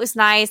clean. It was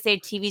nice. They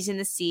had TVs in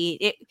the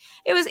seat.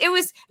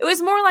 It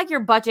was more like your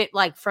budget,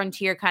 like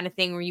Frontier kind of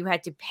thing, where you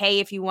had to pay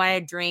if you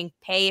wanted a drink,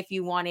 pay if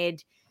you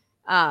wanted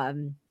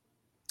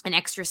an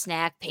extra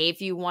snack, pay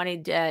if you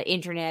wanted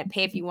internet,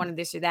 pay if you wanted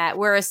this or that.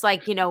 Whereas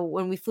like,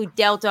 when we flew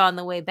Delta on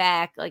the way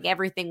back, like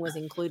everything was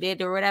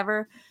included or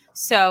whatever.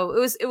 So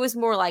it was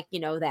more like,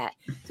 that,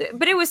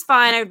 but it was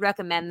fine. I would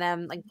recommend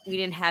them. Like we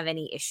didn't have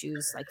any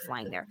issues like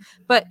flying there,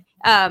 but,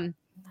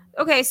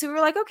 okay. So we were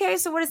like, okay,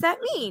 so what does that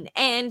mean?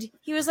 And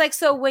he was like,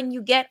 so when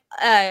you get,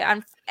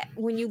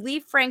 when you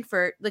leave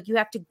Frankfurt, like you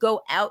have to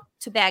go out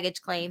to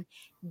baggage claim,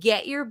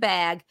 get your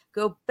bag,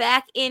 go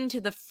back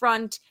into the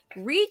front,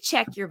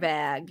 recheck your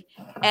bag,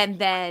 and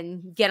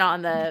then get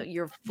on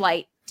your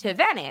flight to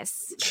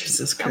Venice.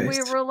 Jesus Christ. And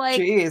we were like,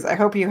 geez, I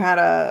hope you had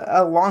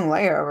a long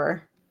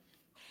layover.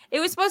 It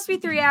was supposed to be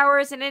 3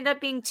 hours and ended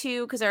up being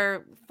 2 because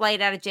our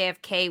flight out of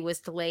JFK was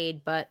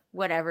delayed, but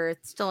whatever,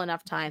 it's still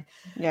enough time.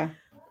 Yeah.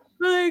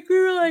 We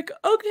were like,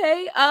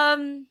 okay,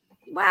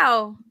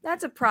 wow,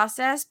 that's a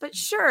process, but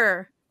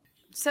sure.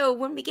 So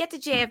when we get to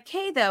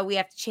JFK, though, we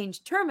have to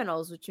change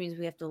terminals, which means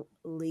we have to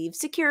leave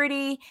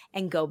security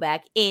and go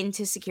back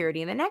into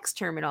security in the next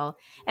terminal.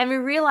 And we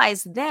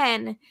realized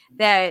then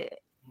that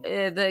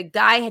the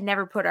guy had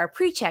never put our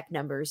pre-check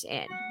numbers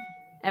in.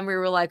 And we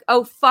were like,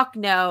 oh, fuck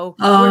no.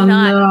 We're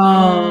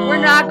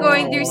not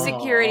going through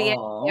security at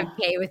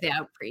JFK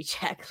without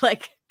pre-check.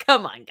 Like,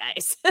 come on,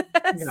 guys.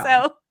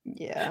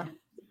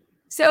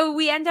 So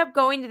we end up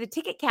going to the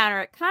ticket counter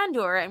at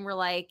Condor, and we're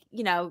like,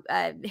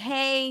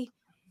 hey,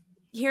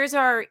 here's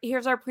our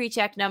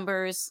pre-check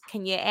numbers.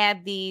 Can you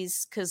add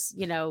these? Because,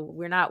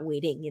 we're not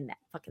waiting in that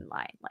fucking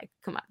line. Like,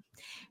 come on.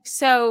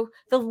 So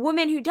the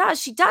woman who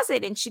does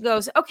it, and she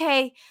goes,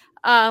 okay,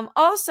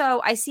 also,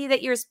 I see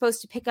that you're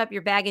supposed to pick up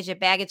your baggage at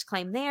baggage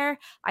claim there.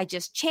 I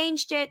just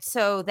changed it.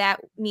 So that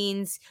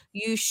means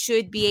you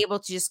should be able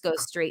to just go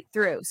straight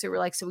through. So we're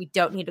like, so we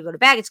don't need to go to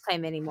baggage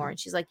claim anymore. And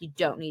she's like, you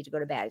don't need to go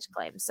to baggage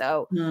claim.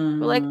 So we're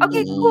like,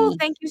 okay, cool.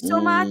 Thank you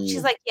so much.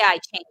 She's like, yeah, I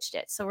changed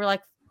it. So we're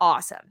like,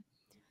 awesome.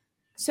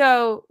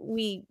 So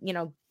we,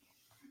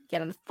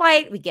 get on the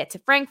flight. We get to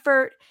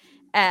Frankfurt.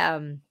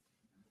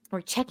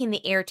 We're checking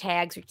the air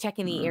tags.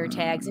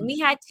 And we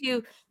had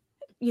to,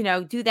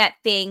 do that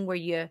thing where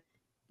you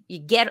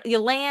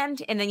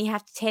land and then you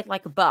have to take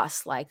like a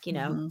bus,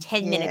 10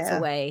 minutes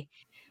away.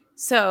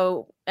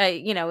 So,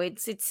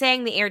 it's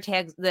saying the air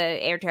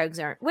tags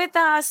aren't with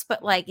us,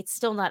 but like, it's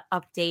still not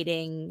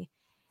updating.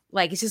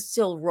 Like, it's just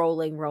still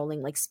rolling,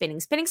 like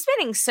spinning.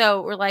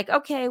 So we're like,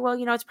 okay, well,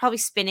 it's probably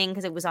spinning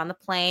because it was on the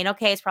plane.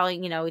 Okay. It's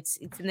probably, it's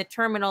in the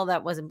terminal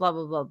that wasn't blah,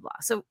 blah, blah, blah.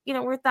 So,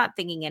 we're not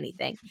thinking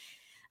anything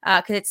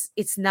because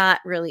it's not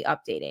really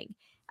updating.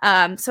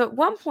 So at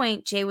one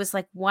point, Jay was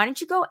like, why don't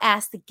you go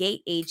ask the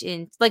gate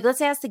agent? Like, let's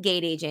ask the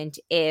gate agent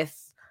if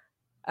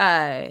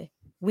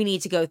we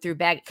need to go through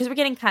baggage, because we're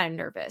getting kind of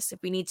nervous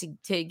if we need to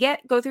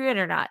go through it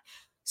or not.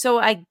 So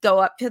I go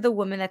up to the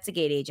woman that's a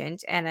gate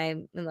agent and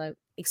I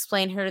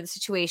explain her the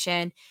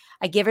situation.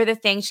 I give her the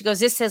thing. She goes,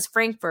 this says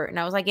Frankfurt. And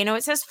I was like,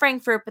 it says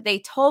Frankfurt, but they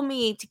told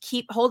me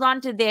to hold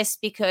on to this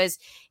because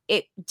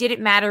it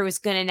didn't matter. It was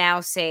going to now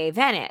say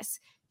Venice.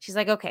 She's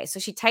like, okay. So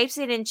she types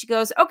it in. She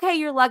goes, okay,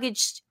 your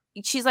luggage.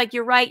 She's like,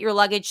 you're right. Your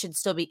luggage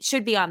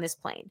should be on this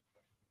plane.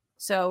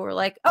 So we're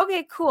like,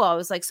 okay, cool. I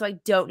was like, so I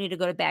don't need to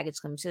go to baggage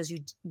claim. She says, you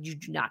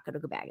do not go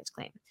to baggage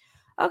claim.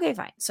 Okay,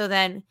 fine. So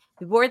then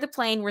we board the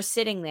plane. We're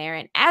sitting there.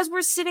 And as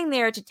we're sitting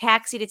there to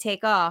taxi to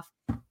take off,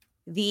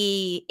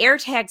 the air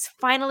tags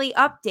finally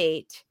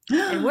update.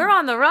 And we're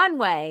on the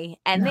runway.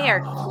 And they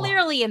are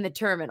clearly in the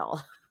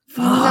terminal.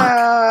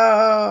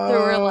 No. So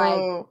we're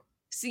like,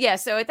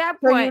 so at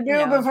that point, you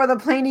knew before the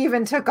plane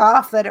even took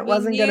off that it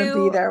wasn't going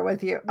to be there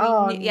with you.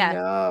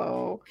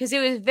 No, because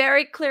it was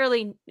very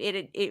clearly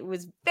it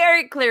was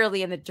very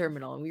clearly in the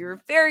terminal, and we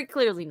were very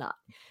clearly not.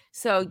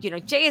 So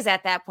Jay is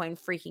at that point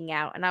freaking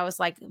out, and I was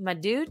like, "My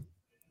dude,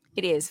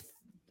 it is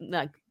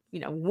 1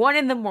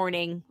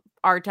 a.m.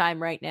 our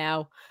time right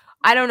now.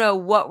 I don't know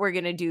what we're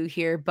gonna do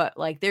here, but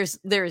like there's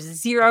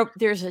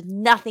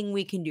nothing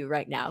we can do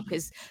right now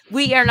because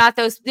we are not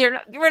those.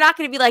 We're not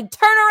gonna be like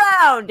turn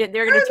around and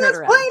they're gonna turn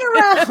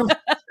around.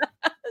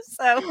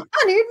 So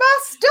I need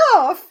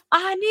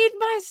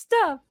my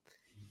stuff.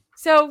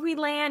 So we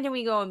land and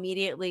we go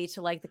immediately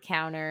to like the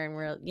counter and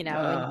we're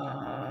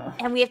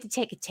and we have to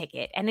take a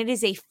ticket and it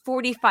is a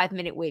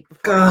 45-minute wait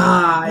before.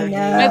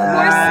 My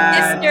poor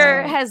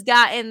sister has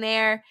gotten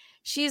there.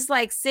 She's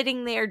like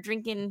sitting there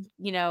drinking,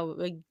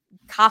 like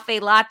cafe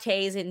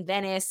lattes in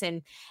Venice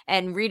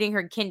and reading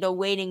her Kindle,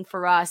 waiting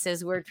for us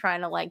as we're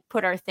trying to like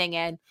put our thing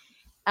in.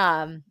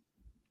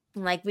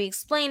 Like we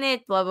explain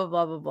it, blah, blah,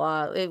 blah, blah,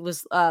 blah. It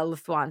was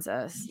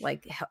Lufthansa's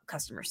like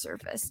customer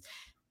service.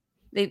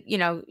 They,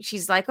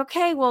 she's like,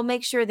 okay, well,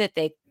 make sure that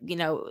they,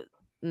 when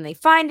they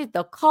find it,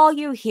 they'll call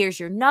you. Here's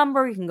your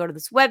number. You can go to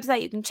this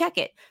website. You can check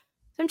it.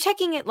 So I'm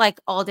checking it like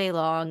all day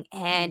long.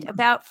 And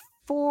about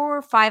 4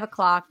 or 5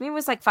 o'clock, maybe it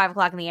was like 5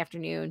 o'clock in the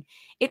afternoon,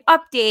 it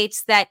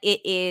updates that it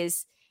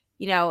is,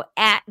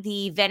 at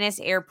the Venice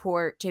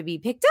airport to be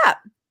picked up.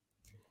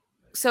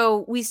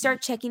 So we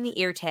start checking the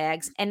ear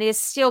tags and it is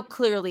still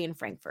clearly in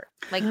Frankfurt.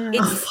 Like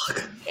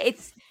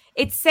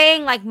it's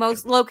saying like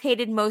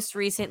located most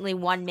recently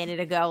 1 minute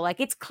ago. Like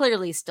it's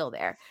clearly still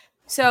there.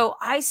 So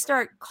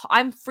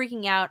I'm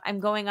freaking out. I'm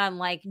going on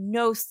like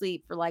no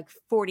sleep for like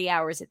 40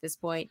 hours at this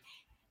point.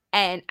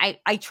 And I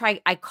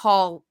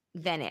call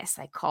Venice.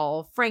 I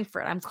call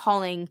Frankfurt. I'm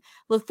calling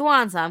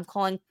Lufthansa. I'm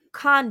calling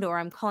Condor.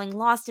 I'm calling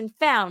Lost and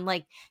Found.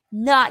 Like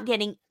not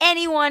getting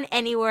anyone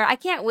anywhere. I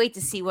can't wait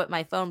to see what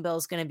my phone bill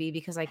is going to be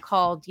because I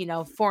called,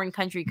 foreign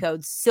country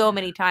codes so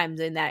many times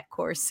in that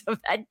course of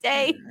that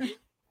day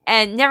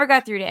and never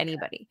got through to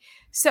anybody.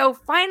 So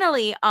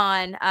finally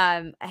on,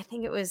 I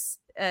think it was,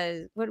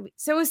 so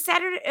it was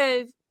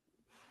Saturday.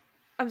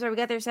 I'm sorry, we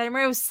got there Saturday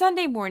morning. It was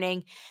Sunday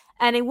morning.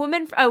 And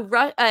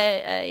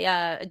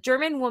a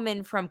German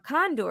woman from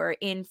Condor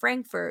in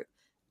Frankfurt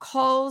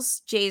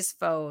calls Jay's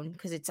phone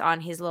because it's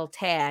on his little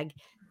tag.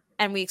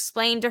 And we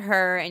explained to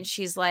her and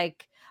she's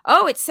like,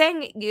 oh, it's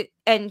saying,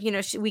 and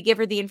we give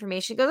her the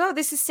information. She goes, oh,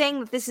 this is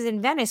saying that this is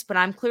in Venice, but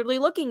I'm clearly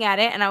looking at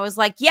it. And I was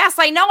like, yes,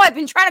 I know. I've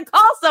been trying to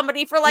call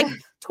somebody for like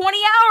 20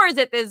 hours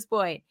at this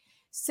point.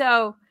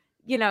 So,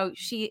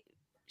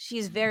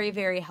 she's very,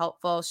 very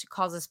helpful. She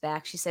calls us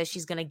back. She says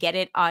she's going to get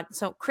it on.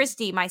 So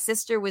Christy, my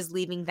sister, was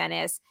leaving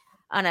Venice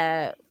on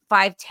a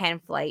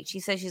 5:10 flight. She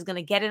says she's going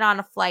to get it on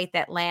a flight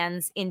that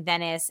lands in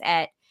Venice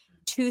at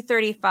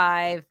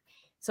 2:35.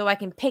 So I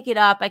can pick it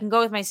up. I can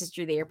go with my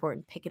sister to the airport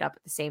and pick it up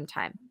at the same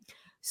time.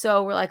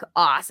 So we're like,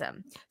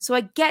 awesome. So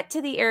I get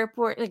to the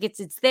airport. Like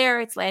it's there.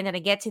 It's landed. I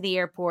get to the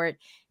airport.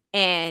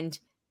 And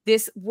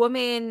this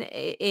woman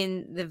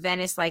in the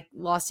Venice, like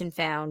Lost and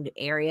Found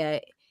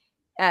area,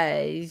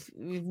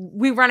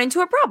 we run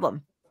into a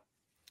problem.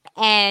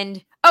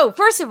 And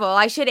first of all,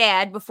 I should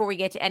add before we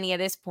get to any of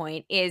this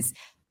point is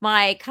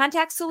my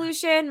contact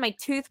solution, my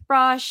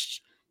toothbrush,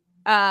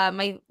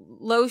 my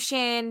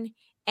lotion,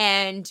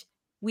 and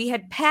we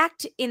had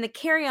packed in the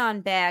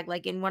carry-on bag,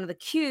 like in one of the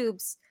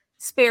cubes,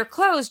 spare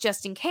clothes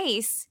just in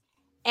case.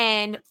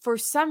 And for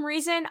some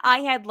reason,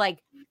 I had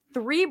like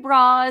 3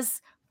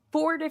 bras,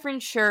 4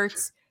 different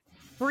shirts,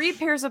 3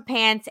 pairs of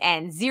pants,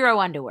 and 0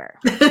 underwear.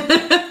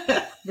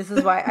 This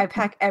is why I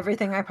pack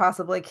everything I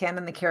possibly can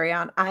in the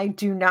carry-on. I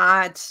do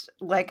not,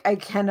 I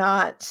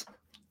cannot.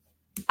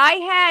 I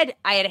had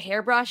a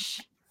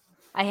hairbrush.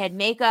 I had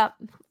makeup.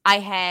 I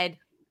had,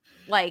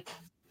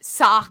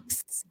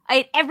 socks. I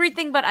had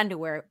everything but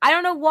underwear. I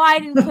don't know why I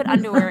didn't put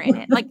underwear in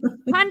it. Like,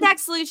 contact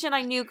solution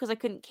I knew because I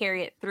couldn't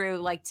carry it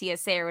through,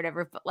 TSA or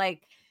whatever. But,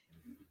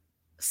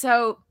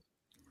 so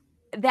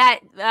that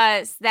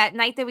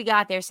night that we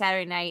got there,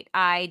 Saturday night,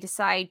 I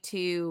decided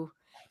to...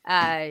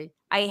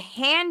 I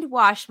hand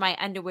wash my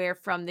underwear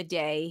from the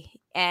day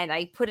and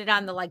I put it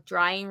on the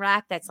drying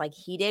rack that's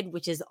heated,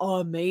 which is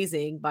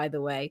amazing, by the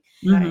way.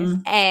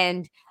 Mm-hmm.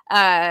 And,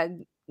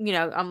 I'm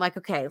like,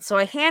 okay, so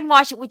I hand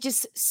wash it with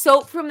just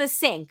soap from the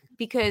sink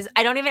because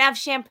I don't even have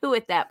shampoo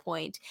at that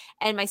point.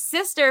 And my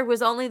sister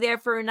was only there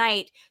for a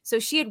night. So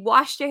she had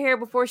washed her hair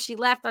before she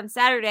left on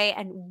Saturday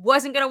and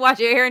wasn't going to wash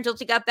her hair until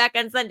she got back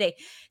on Sunday.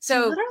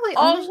 So you literally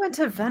only went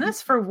to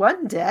Venice for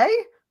one day?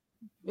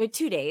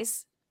 2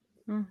 days.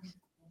 Mm-hmm.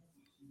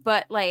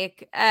 But but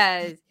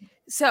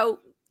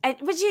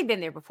she had been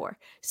there before.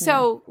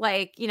 So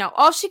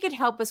all she could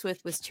help us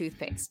with was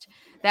toothpaste.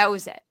 That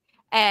was it.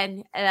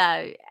 And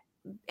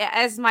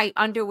as my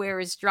underwear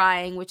is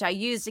drying, which I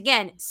used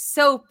again,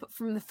 soap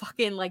from the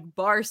fucking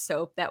bar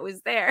soap that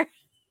was there.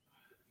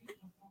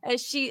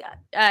 As she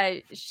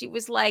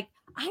was like,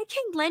 I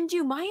can lend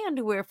you my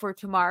underwear for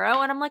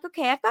tomorrow. And I'm like,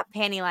 okay, I've got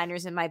panty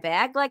liners in my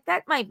bag.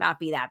 That might not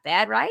be that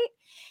bad, right?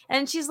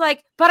 And she's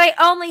like, but I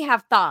only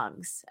have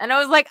thongs. And I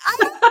was like,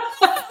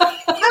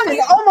 I'm an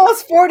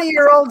almost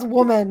 40-year-old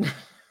woman.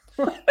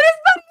 But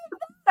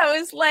I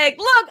was like,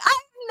 look,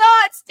 I'm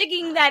not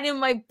sticking that in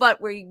my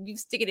butt where you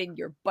stick it in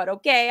your butt.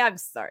 Okay, I'm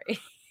sorry.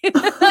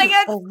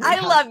 I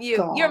love you.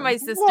 God. You're my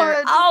sister.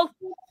 What?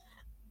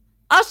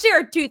 I'll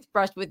share a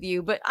toothbrush with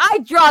you, but I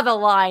draw the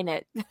line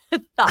at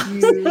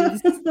thongs.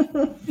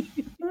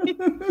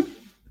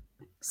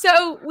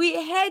 So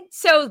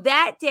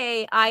that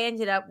day I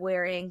ended up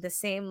wearing the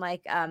same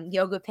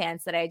yoga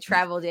pants that I had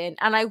traveled in,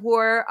 and I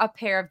wore a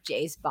pair of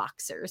Jay's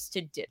boxers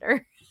to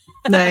dinner.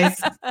 Nice.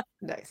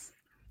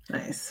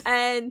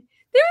 And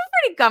they were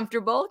pretty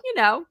comfortable,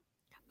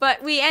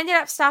 but we ended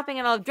up stopping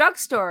at a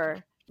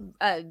drugstore,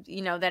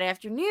 that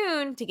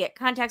afternoon to get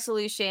contact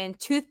solution,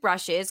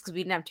 toothbrushes, because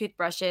we didn't have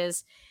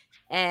toothbrushes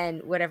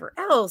and whatever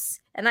else.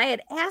 And I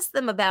had asked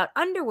them about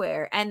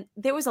underwear and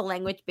there was a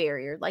language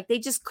barrier. They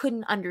just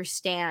couldn't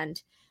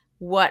understand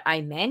what I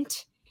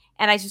meant.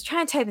 And I was just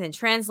trying to type in the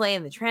translate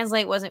and the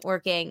translate wasn't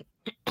working.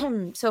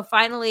 So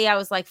finally I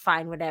was like,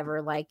 fine, whatever.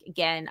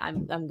 Again,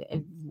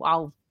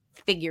 I'll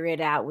figure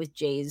it out with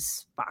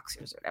Jay's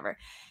boxers or whatever.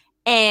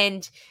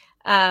 And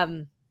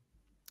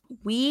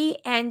we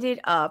ended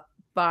up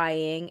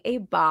buying a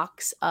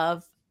box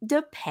of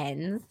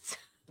Depends.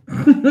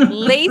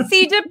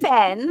 Lacy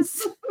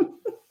Depends.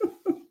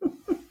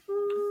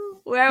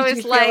 Where I was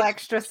Did you feel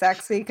extra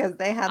sexy because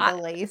they had the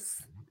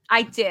lace?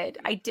 I did.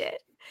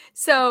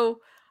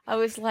 So I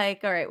was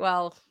like, all right,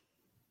 well,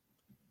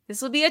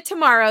 this will be a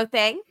tomorrow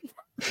thing.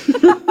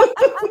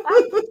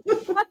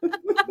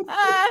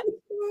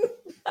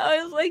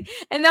 I was like,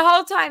 and the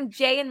whole time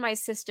Jay and my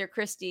sister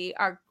Christy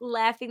are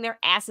laughing their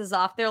asses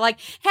off. They're like,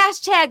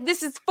 hashtag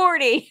this is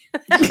 40.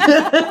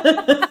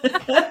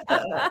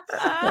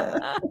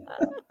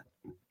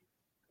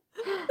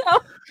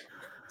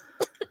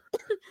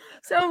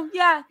 So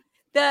yeah,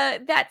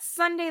 that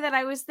Sunday that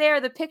I was there,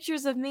 the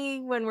pictures of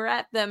me when we're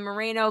at the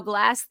Moreno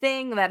Glass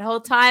thing, that whole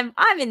time,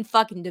 I'm in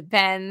fucking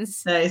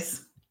Depends.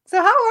 Nice.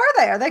 So how are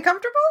they? Are they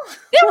comfortable?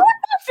 They were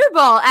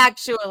comfortable,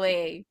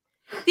 actually.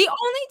 The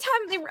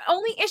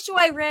only issue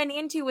I ran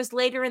into was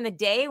later in the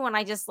day when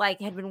I just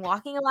had been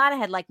walking a lot. I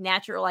had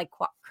natural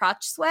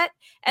crotch sweat,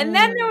 and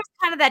then there was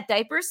kind of that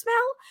diaper smell.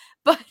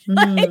 But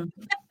the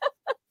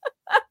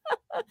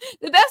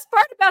best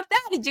part about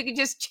that is you could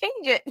just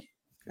change it.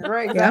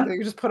 Right, exactly.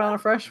 You just put on a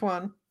fresh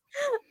one.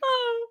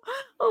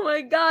 Oh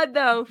my God,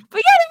 though. But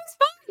yeah, it was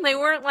fun. They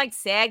weren't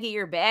saggy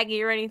or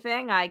baggy or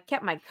anything. I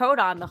kept my coat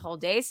on the whole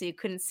day so you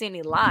couldn't see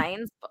any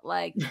lines.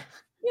 But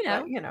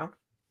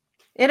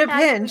in a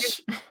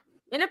pinch.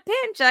 In a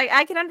pinch,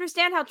 I can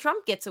understand how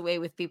Trump gets away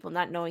with people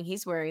not knowing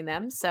he's wearing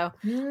them. So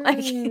let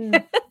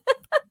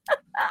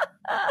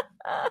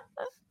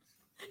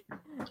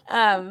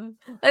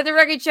the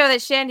record show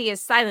that Shandy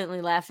is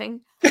silently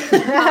laughing.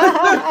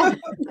 It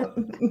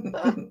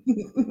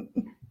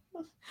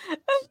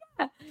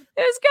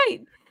was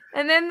great.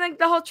 And then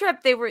the whole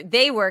trip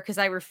they were because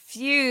I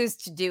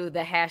refused to do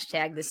the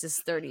hashtag this is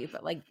 30,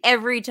 but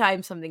every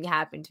time something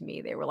happened to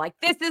me, they were like,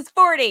 this is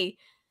 40.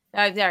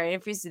 I'm sorry, I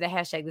refuse to do the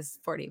hashtag. This is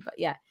 40, but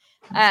yeah.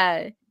 Like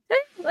I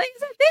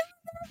said,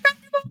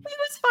 it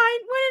was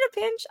fine. When in a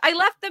pinch, I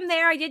left them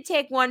there. I did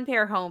take one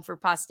pair home for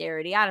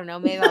posterity. I don't know.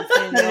 Maybe I'll put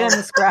it in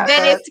the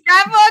scrapbook.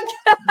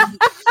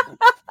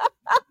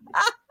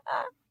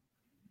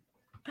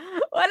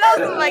 What else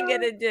am I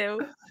gonna do?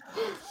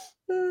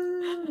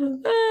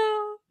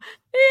 Oh,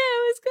 yeah,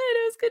 it was good.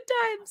 It was good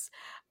times.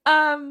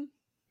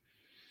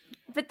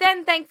 But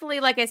then, thankfully,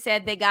 like I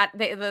said, they got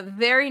the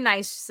very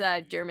nice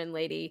German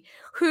lady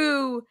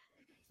who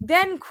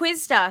then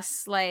quizzed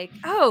us like,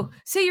 oh,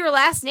 so your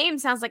last name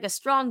sounds like a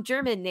strong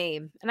German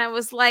name. And I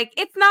was like,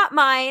 it's not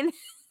mine.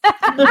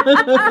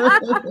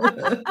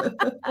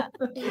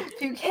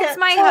 You can't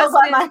tell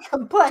by my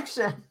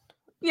complexion.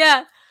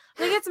 Yeah.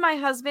 Like, it's my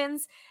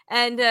husband's.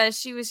 And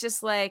she was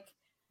just like,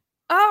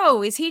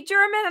 oh, is he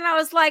German? And I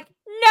was like,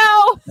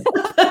 no.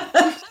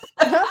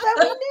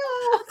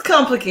 It's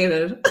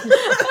complicated.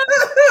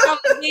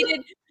 Complicated.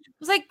 I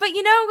was like, but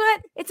you know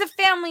what? It's a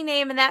family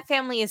name, and that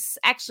family is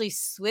actually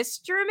Swiss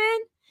German.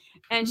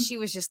 And she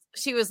was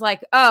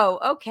like, oh,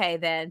 okay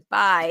then,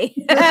 bye.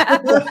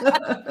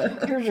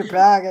 Here's your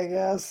bag, I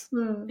guess.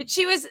 But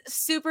she was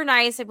super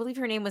nice. I believe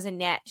her name was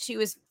Annette. She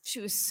was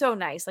so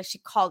nice. Like, she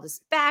called us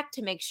back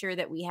to make sure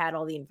that we had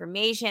all the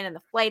information and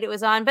the flight it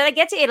was on. But I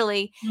get to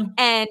Italy,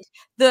 and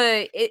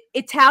the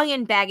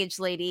Italian baggage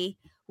lady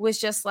was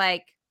just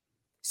like,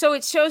 so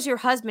it shows your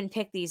husband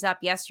picked these up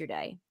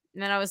yesterday.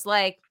 And then I was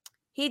like,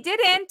 he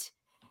didn't.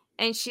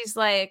 And she's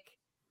like,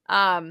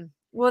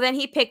 well, then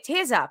he picked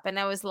his up. And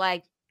I was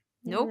like,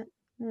 nope.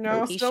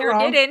 No, he sure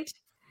didn't.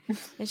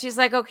 And she's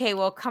like, okay,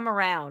 well, come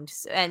around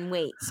and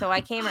wait. So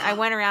I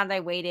went around, I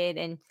waited,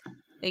 and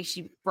like,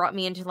 she brought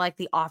me into like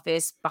the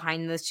office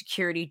behind the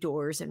security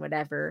doors and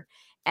whatever.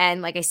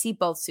 And like, I see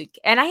both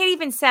suitcases. And I had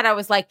even said, I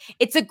was like,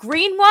 it's a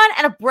green one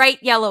and a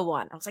bright yellow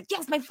one. I was like,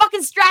 yes, my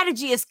fucking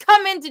strategy has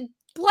come into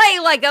play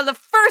like on the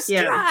first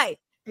try.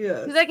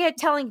 Yeah. Because I kept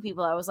telling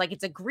people, I was like,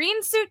 it's a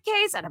green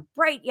suitcase and a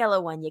bright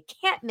yellow one. You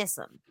can't miss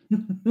them.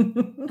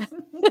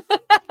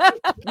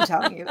 I'm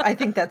telling you, I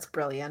think that's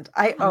brilliant.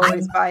 I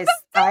always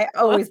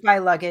buy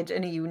luggage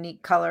in a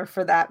unique color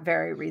for that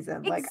very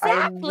reason. Like,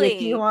 I'm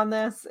with you on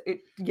this.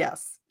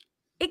 Yes.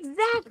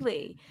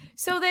 Exactly.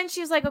 So then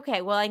she was like,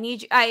 okay, well, I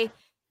need you.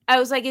 I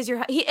was like,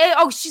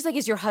 she's like,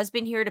 is your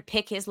husband here to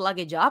pick his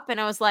luggage up?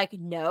 And I was like,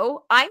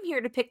 no, I'm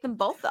here to pick them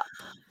both up.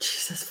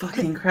 Jesus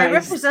fucking Christ. I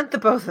represent the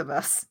both of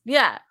us.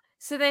 Yeah.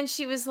 So then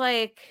she was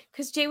like,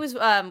 because Jay was,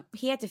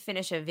 he had to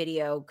finish a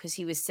video because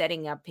he was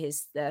setting up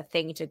his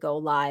thing to go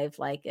live,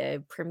 like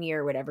a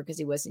premiere or whatever, because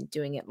he wasn't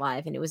doing it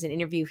live. And it was an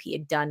interview he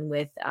had done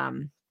with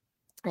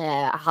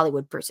a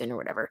Hollywood person or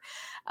whatever.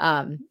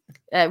 One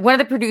of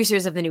the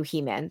producers of the new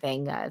He-Man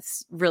thing.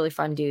 It's really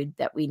fun dude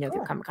that we know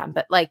through Comic-Con.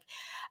 But like,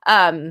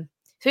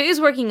 so he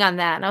was working on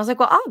that, and I was like,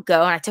 well, I'll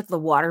go. And I took the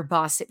water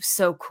bus. It was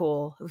so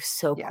cool. It was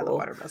so cool. The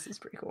water bus is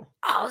pretty cool.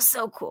 Oh,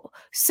 so cool.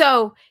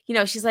 So,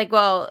 she's like,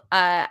 well,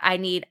 I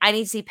need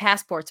to see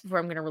passports before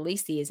I'm going to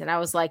release these. And I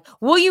was like,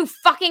 will you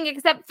fucking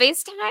accept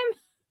FaceTime?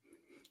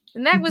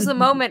 And that was the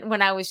moment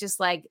when I was just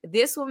like,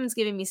 this woman's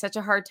giving me such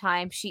a hard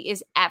time. She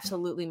is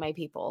absolutely my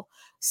people.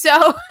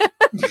 So,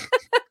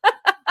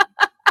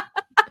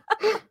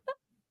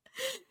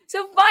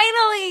 so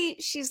finally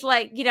she's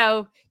like,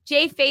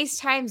 Jay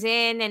FaceTimes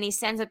in and he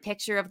sends a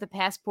picture of the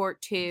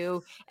passport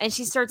too. And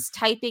she starts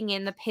typing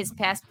in his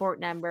passport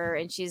number.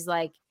 And she's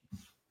like,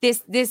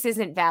 this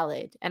isn't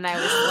valid. And I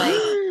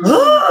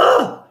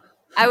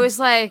was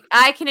like,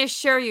 I can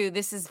assure you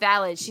this is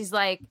valid. She's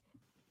like,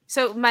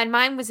 so my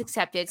mind was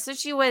accepted. So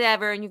she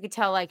whatever. And you could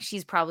tell like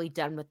she's probably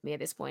done with me at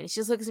this point. And she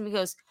just looks at me and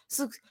goes,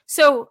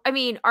 so I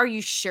mean, are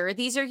you sure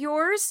these are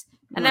yours?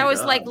 And I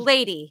was like,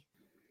 lady,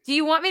 do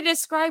you want me to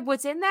describe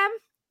what's in them?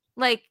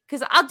 Like,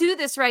 because I'll do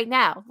this right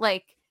now.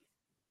 Like,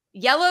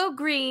 yellow,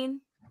 green,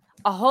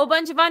 a whole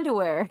bunch of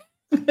underwear.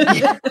 All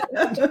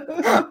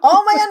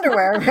my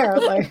underwear,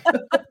 apparently.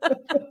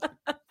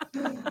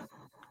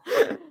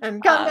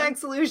 And contact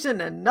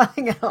solution and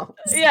nothing else.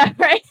 Yeah,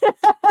 right.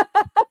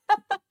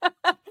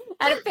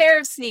 And a pair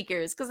of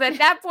sneakers. Because at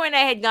that point, I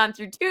had gone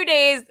through 2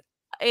 days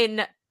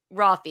in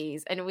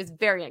Rothy's, and it was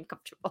very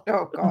uncomfortable.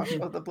 Oh, gosh.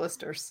 Oh, the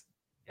blisters.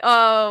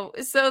 Oh,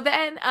 so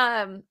then,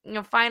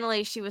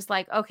 finally she was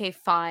like, okay,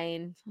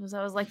 fine.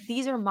 I was like,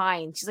 these are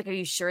mine. She's like, are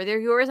you sure they're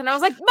yours? And I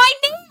was like, my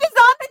name is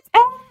on the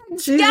tag.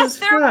 Jesus, yes,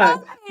 they're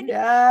mine.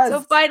 Yes.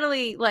 So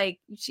finally, like,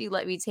 she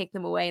let me take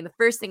them away. And the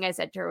first thing I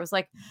said to her was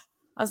like,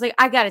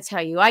 I got to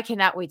tell you, I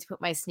cannot wait to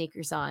put my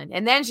sneakers on.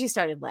 And then she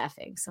started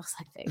laughing. So I was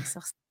like, thanks.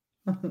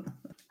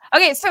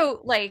 Okay.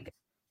 So like,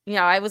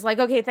 I was like,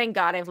 okay, thank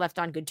God I've left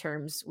on good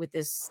terms with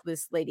this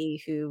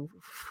lady who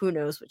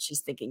knows what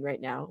she's thinking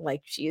right now.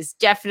 Like, she is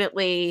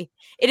definitely,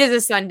 it is a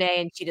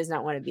Sunday and she does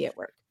not want to be at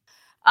work.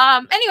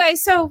 Anyway,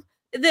 so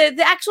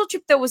the actual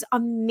trip though was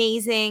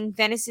amazing.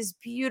 Venice is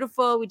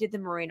beautiful. We did the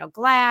Moreno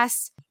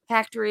Glass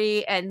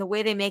factory, and the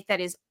way they make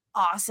that is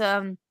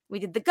awesome. We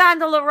did the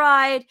gondola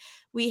ride.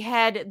 We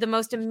had the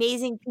most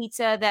amazing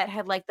pizza that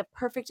had like the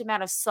perfect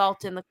amount of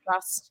salt in the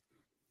crust.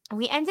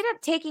 We ended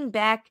up taking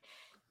back,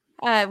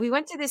 we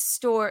went to this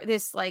store,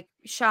 this like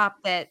shop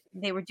that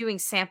they were doing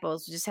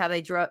samples, just how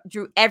they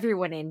drew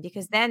everyone in,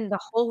 because then the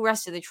whole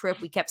rest of the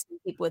trip we kept seeing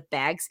people with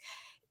bags.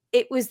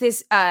 It was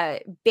this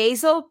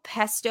basil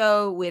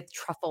pesto with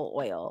truffle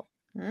oil.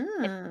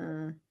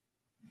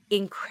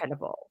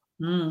 Incredible.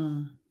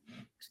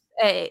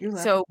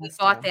 So we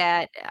bought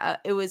that.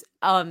 It was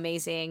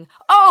amazing.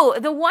 Oh,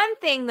 the one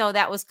thing though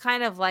that was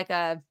kind of like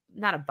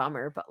not a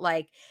bummer, but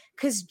like,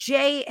 because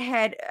Jay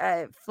had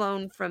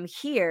flown from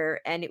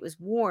here and it was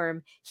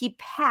warm, he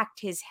packed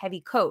his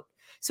heavy coat.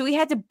 So we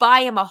had to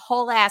buy him a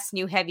whole ass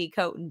new heavy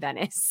coat in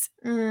Venice.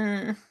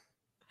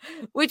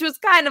 Which was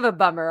kind of a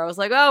bummer. I was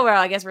like, oh, well,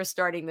 I guess we're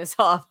starting this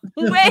off.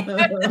 This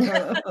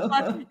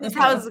is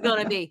how this is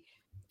going to be.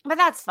 But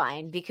that's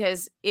fine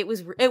because it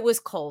was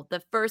cold. The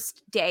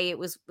first day it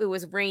was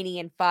rainy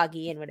and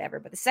foggy and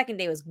whatever. But the second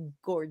day was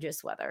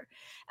gorgeous weather.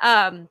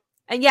 And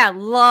yeah,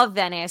 love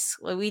Venice.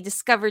 We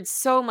discovered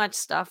so much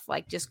stuff,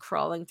 like just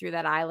crawling through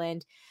that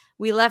island.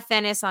 We left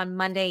Venice on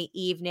Monday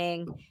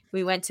evening.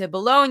 We went to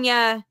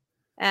Bologna.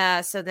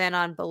 So then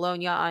on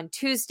Bologna on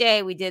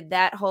Tuesday, we did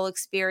that whole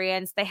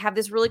experience. They have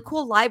this really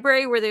cool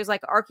library where there's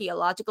like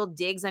archaeological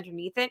digs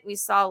underneath it. We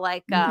saw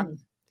like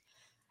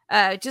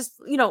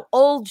just,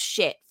 old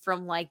shit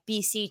from like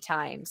BC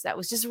times. That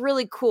was just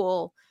really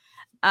cool.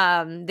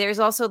 There's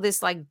also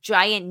this like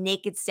giant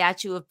naked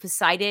statue of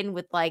Poseidon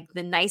with like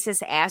the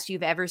nicest ass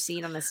you've ever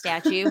seen on a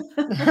statue.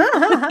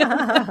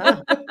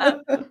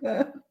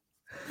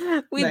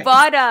 We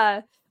bought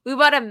a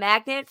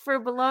magnet for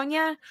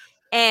Bologna,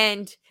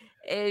 and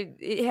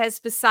it has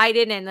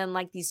Poseidon and then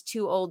like these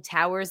two old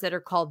towers that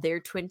are called their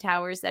twin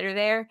towers that are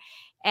there.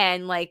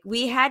 And like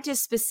we had to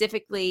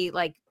specifically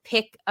like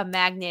pick a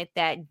magnet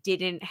that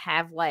didn't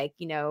have like,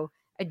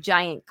 a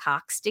giant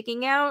cock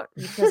sticking out,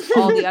 because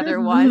all the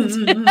other ones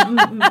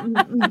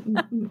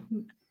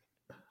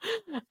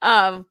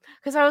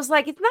because I was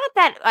like, it's not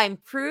that I'm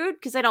prude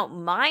because I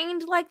don't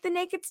mind like the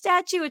naked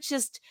statue. It's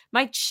just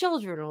my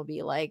children will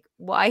be like,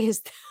 why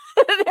is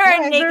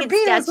there a naked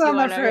statue on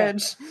the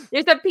fridge?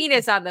 There's a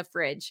penis on the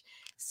fridge.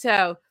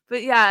 So,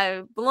 but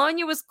yeah,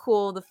 Bologna was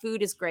cool. The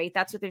food is great.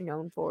 That's what they're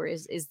known for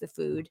is the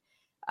food.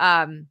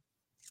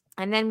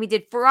 And then we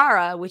did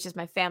Ferrara, which is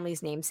my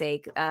family's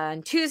namesake,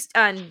 on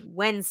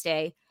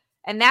Wednesday.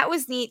 And that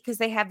was neat because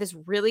they have this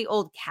really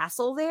old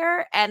castle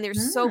there, and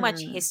there's so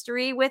much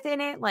history within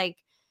it, like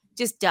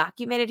just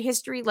documented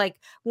history. Like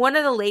one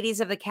of the ladies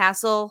of the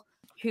castle,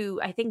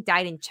 who I think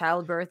died in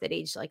childbirth at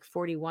age like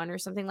 41 or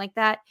something like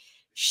that,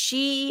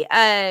 she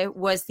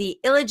was the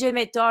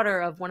illegitimate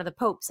daughter of one of the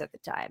popes at the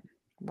time.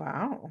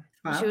 Wow.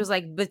 She was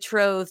like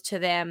betrothed to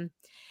them.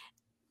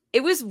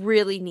 It was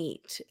really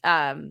neat.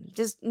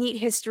 Just neat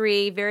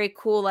history, very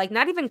cool. Like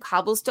not even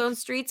cobblestone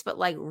streets, but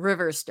like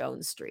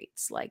riverstone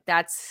streets. Like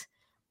that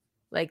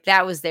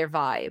was their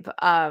vibe.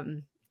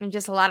 And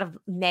just a lot of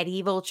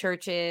medieval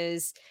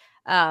churches,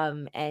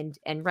 and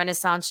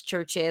Renaissance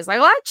churches, like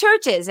a lot of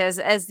churches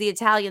as the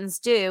Italians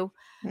do.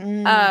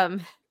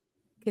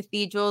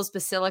 Cathedrals,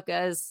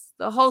 basilicas,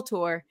 the whole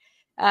tour.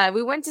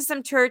 We went to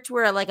some church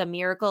where like a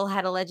miracle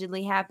had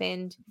allegedly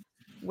happened,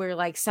 where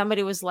like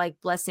somebody was like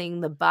blessing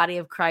the body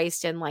of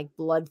Christ and like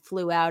blood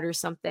flew out or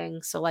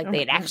something. So like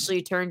they'd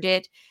actually turned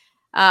it.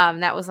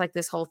 That was like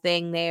this whole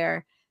thing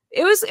there.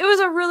 It was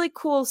a really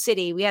cool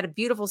city. We had a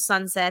beautiful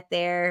sunset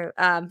there.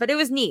 But it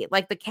was neat.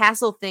 Like the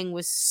castle thing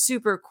was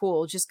super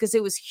cool just because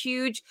it was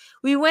huge.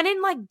 We went in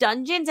like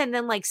dungeons and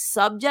then like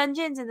sub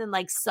dungeons and then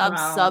like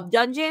sub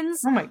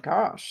dungeons. Oh my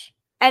gosh.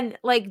 And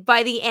like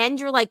by the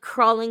end, you're like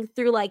crawling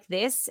through like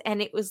this.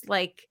 And it was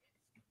like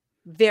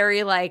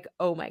very like,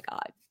 oh my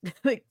God.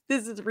 Like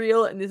this is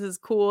real and this is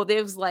cool.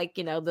 There was like,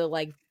 the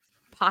like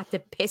pot to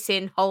piss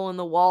in hole in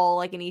the wall,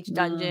 like in each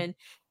dungeon.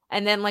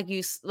 And then like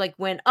you like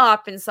went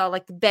up and saw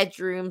like the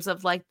bedrooms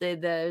of like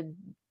the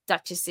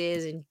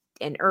duchesses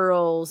and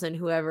earls and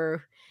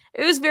whoever.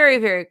 It was very,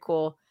 very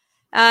cool.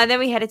 Then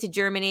we headed to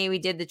Germany. We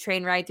did the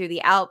train ride through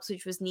the Alps,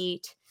 which was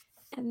neat.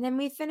 And then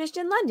we finished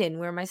in London,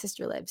 where my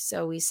sister lives.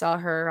 So we saw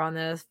her on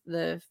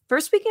the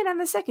first weekend and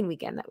the second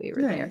weekend that we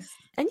were there.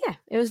 And yeah,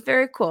 it was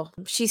very cool.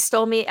 She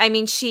stole me. I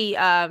mean, she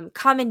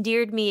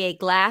commandeered me a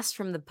glass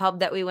from the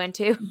pub that we went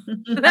to.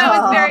 That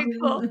was very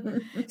cool.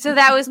 So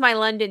that was my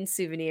London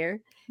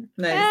souvenir.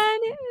 Nice.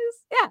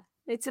 And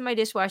it's in my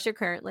dishwasher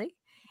currently.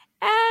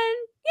 And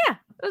yeah,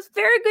 it was a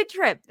very good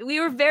trip. We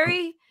were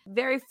very,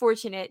 very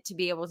fortunate to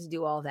be able to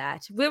do all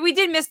that. We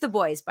did miss the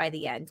boys by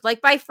the end.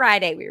 Like by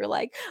Friday, we were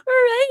like, we're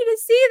ready to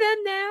see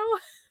them now.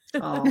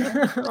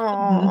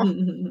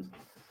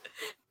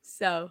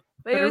 So,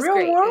 but it was a real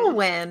great.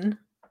 whirlwind.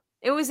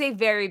 It was a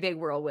very big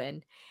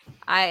whirlwind.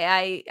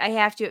 I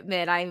have to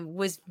admit, I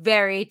was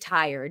very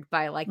tired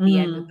by like the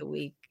end of the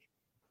week.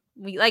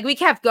 We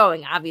kept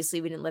going.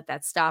 Obviously, we didn't let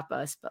that stop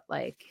us, but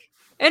like,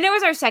 and it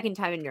was our second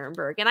time in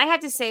Nuremberg. And I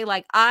had to say,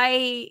 like,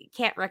 I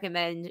can't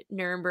recommend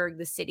Nuremberg,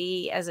 the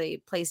city, as a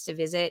place to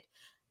visit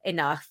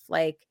enough.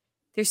 Like,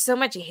 there's so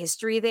much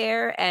history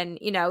there. And,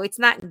 it's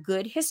not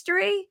good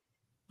history,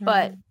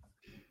 but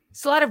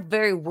It's a lot of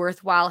very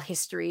worthwhile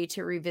history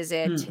to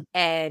revisit.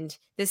 And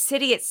the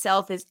city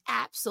itself is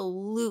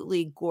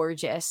absolutely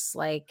gorgeous.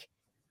 Like,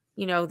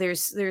 you know,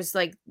 there's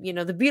like, you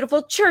know, the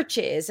beautiful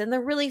churches and the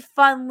really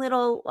fun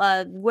little,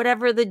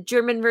 whatever the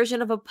German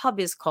version of a pub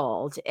is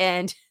called.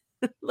 And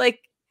like,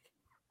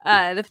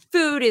 the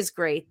food is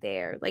great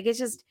there. Like, it's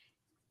just,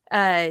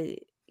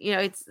 you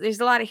know, there's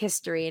a lot of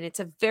history, and it's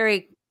a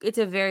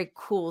very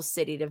cool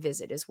city to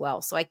visit as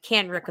well. So I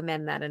can't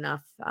recommend that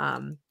enough.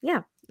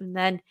 Yeah. And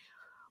then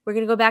we're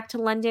going to go back to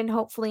London,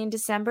 hopefully in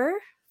December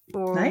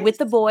with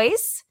the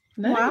boys.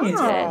 Nice.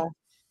 Wow.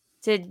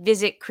 To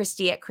visit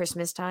Christy at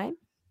Christmas time.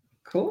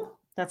 Cool.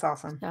 That's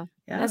awesome. So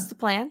Yeah. that's the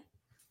plan.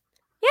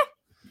 Yeah.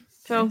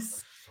 So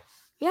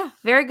yeah,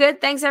 very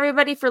good. Thanks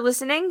everybody for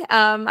listening.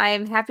 I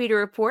am happy to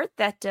report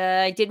that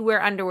I did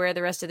wear underwear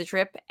the rest of the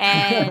trip,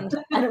 and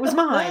And it was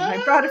mine.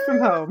 I brought it from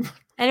home.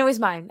 And it was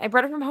mine. I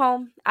brought it from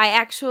home. I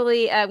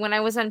actually, when I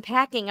was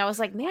unpacking, I was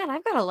like, man,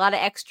 I've got a lot of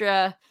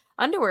extra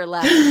underwear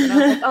left. And I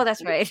was like, oh,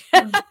 that's right.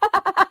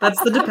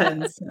 That's the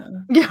depends.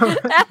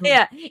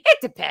 Yeah, it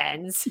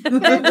depends.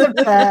 It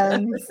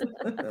depends.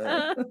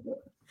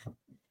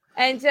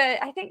 And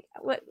I think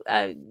what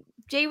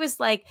Jay was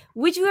like,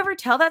 would you ever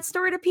tell that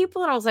story to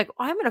people? And I was like,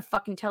 oh, I'm going to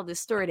fucking tell this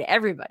story to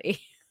everybody.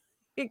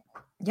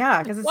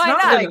 Yeah, because Why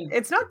not?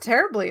 It's not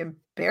terribly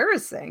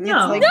embarrassing.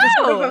 No. It's like just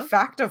sort of a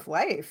fact of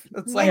life.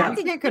 It's like Yeah.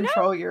 you can't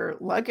control your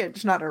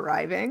luggage not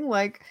arriving.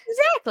 Like,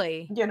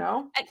 Exactly. you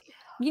know,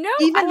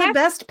 Even the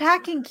best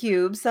packing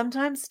cubes,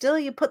 sometimes still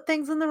you put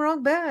things in the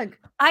wrong bag.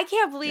 I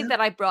can't believe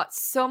that I brought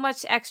so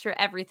much extra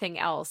everything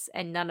else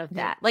and none of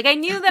that. Like, I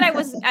knew that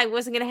I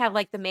wasn't gonna have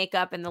like the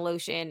makeup and the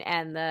lotion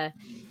and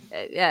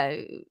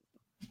the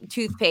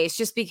toothpaste,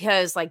 just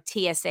because like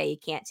TSA, you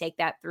can't take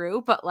that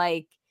through. But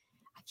like,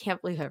 I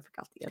can't believe I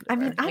forgot the underwear. I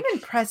mean, I'm Like,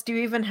 impressed you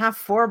even have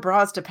 4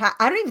 bras to pack.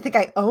 I don't even think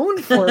I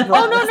own 4 bras.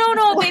 oh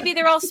no, baby,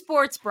 they're all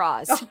sports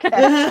bras. Okay.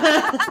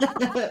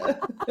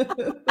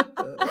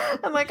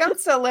 I'm like, I'm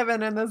still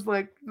living in this,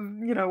 like,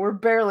 you know, we're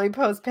barely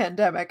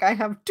post-pandemic. I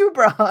have 2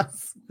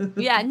 bras.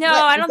 Yeah, no,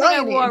 I don't think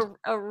I wore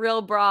a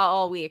real bra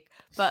all week.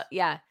 But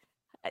yeah,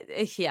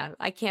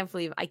 I cannot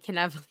believe I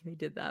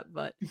did that.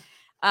 But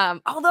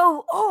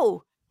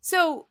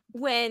so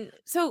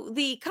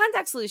the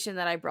contact solution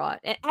that I brought,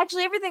 and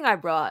actually everything I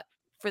brought,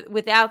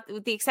 with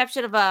the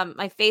exception of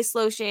my face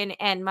lotion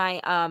and my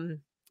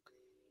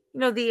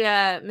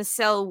the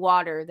micellar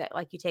water that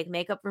like you take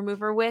makeup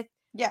remover with.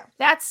 Yeah.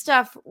 That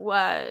stuff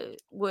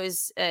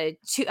was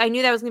too, I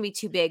knew that was going to be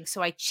too big.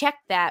 So I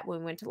checked that when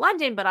we went to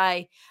London, but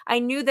I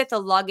knew that the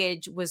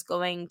luggage was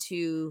going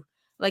to,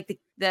 like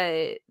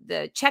the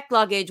checked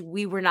luggage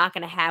we were not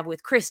going to have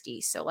with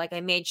Christy. So like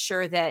I made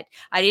sure that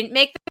I didn't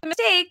make the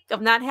mistake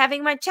of not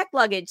having my checked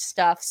luggage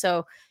stuff.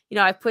 So, you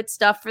know, I put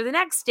stuff for the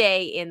next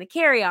day in the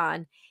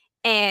carry-on,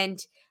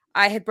 and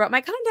I had brought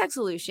my contact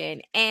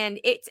solution, and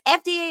it's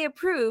FDA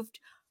approved.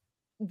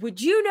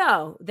 Would you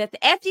know that the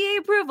FDA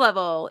approved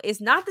level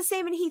is not the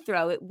same in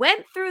Heathrow? It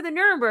went through the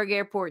Nuremberg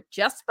airport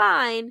just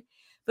fine,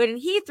 but in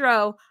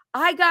Heathrow,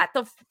 I got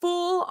the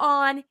full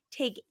on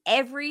take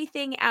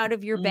everything out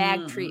of your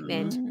bag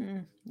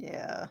treatment.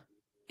 Yeah.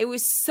 It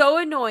was so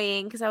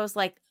annoying because I was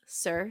like,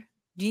 sir,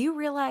 do you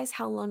realize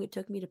how long it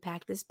took me to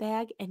pack this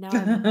bag? And now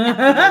I'm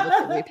not able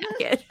to repack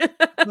it.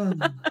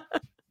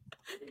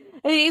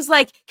 And he's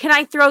like, can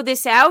I throw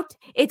this out?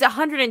 It's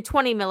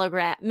 120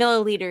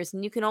 milliliters,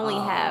 and you can only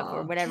have,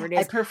 or whatever it is,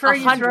 I prefer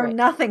you throw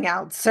nothing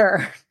out,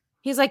 sir.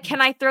 He's like, can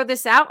I throw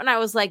this out? And I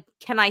was like,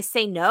 can I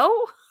say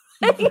no?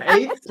 Right?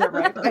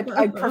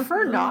 I'd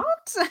prefer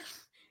not.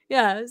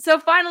 Yeah. So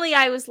finally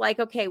I was like,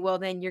 okay, well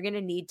then you're going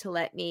to need to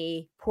let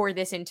me pour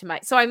this into my,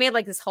 so I made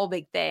like this whole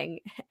big thing.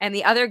 And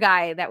the other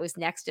guy that was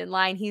next in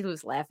line, he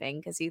was laughing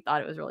because he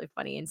thought it was really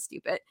funny and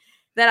stupid.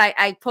 Then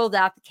I pulled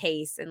out the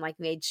case and like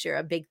made sure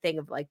a big thing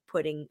of like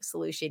putting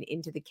solution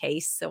into the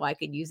case so I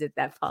could use it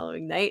that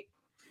following night.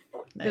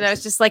 Nice. And I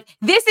was just like,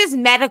 this is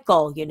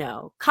medical, you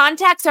know,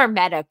 contacts are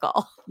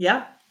medical.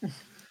 Yeah.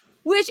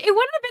 Which it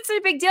wouldn't have been such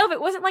a big deal if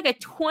it wasn't like a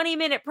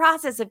 20-minute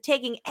process of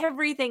taking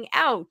everything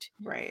out.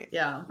 Right.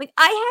 Yeah. Like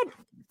I had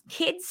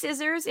kid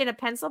scissors in a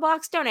pencil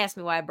box. Don't ask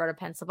me why I brought a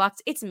pencil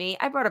box. It's me.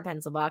 I brought a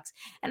pencil box.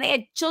 And they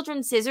had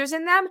children's scissors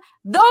in them.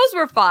 Those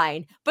were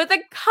fine. But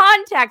the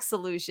contact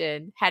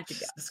solution had to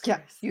go.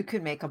 Yeah, you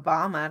could make a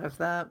bomb out of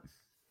that.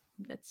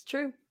 That's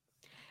true.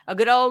 A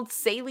good old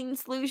saline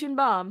solution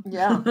bomb.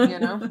 Yeah, you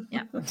know?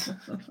 Yeah.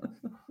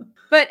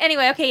 But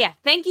anyway, okay, yeah.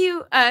 Thank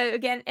you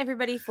again,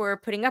 everybody, for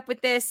putting up with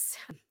this.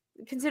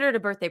 Consider it a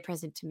birthday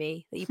present to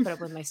me that you put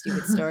up with my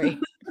stupid story.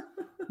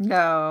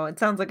 No, it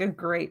sounds like a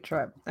great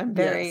trip. I'm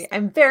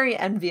very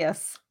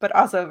envious, but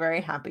also very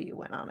happy you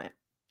went on it.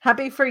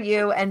 Happy for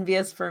you,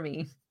 envious for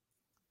me.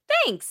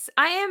 Thanks.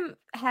 I am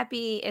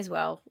happy as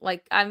well.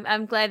 Like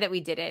I'm glad that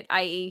we did it.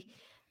 I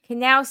can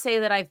now say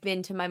that I've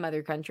been to my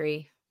mother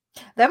country.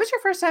 That was your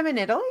first time in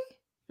Italy?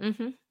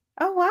 Mm-hmm.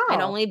 Oh wow.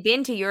 I'd only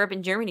been to Europe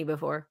and Germany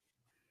before.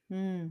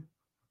 Mm.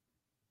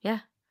 Yeah.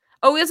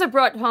 Oh, we also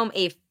brought home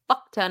a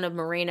fuck ton of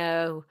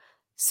Moreno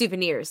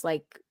souvenirs,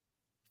 like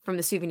from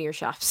the souvenir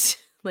shops.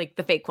 like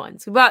the fake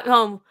ones. We brought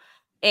home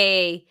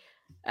a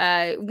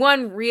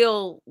one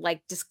real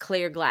like just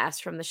clear glass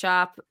from the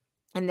shop,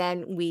 and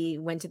then we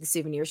went to the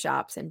souvenir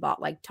shops and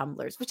bought like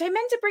tumblers, which I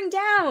meant to bring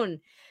down.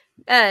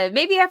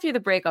 Maybe after the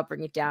break I'll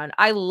bring it down.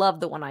 I love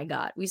the one I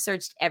got. We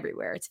searched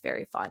everywhere. It's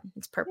very fun.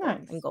 It's purple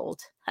and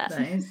gold.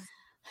 Nice.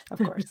 Of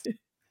course.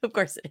 Of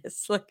course it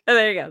is. Look,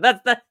 there you go.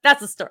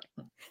 That's the story.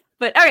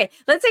 But all right,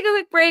 let's take a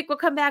quick break. We'll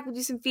come back. We'll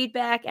do some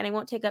feedback, and I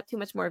won't take up too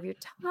much more of your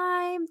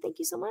time. Thank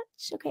you so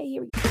much. Okay,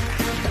 here we go.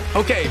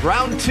 Okay,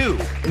 round 2.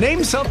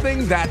 Name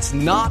something that's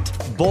not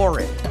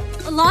boring.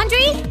 A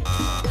laundry?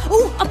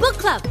 Ooh, a book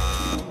club.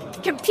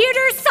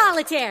 Computer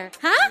solitaire,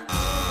 huh?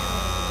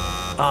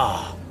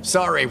 Ah,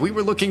 sorry. We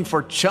were looking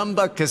for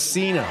Chumba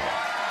Casino.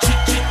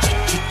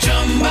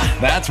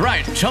 That's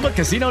right.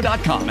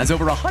 ChumbaCasino.com has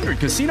over 100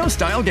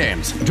 casino-style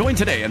games. Join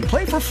today and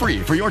play for free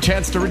for your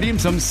chance to redeem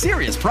some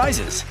serious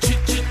prizes.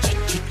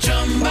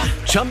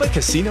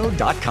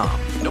 ChumbaCasino.com.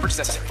 No purchase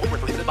necessary. Void where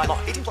prohibited by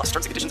law. 18+ terms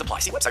and conditions apply.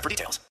 See website for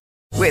details.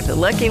 With the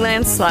Lucky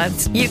Land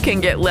Slots, you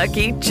can get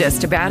lucky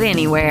just about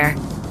anywhere.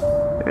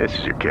 This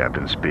is your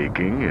captain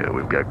speaking.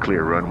 We've got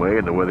clear runway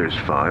and the weather's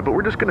fine, but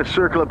we're just going to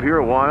circle up here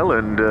a while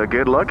and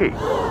get lucky.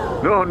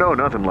 No,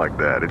 nothing like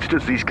that. It's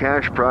just these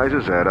cash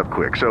prizes add up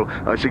quick. So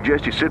I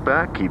suggest you sit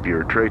back, keep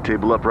your tray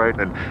table upright,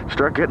 and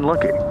start getting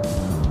lucky.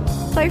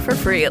 Play for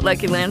free at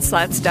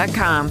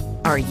LuckyLandSlots.com.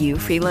 Are you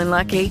feeling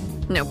lucky?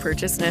 No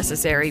purchase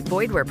necessary.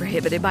 Void where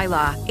prohibited by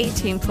law.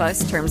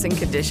 18+ terms and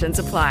conditions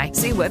apply.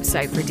 See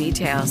website for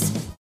details.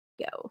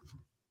 Go.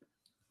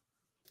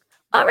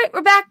 All right,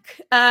 we're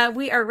back.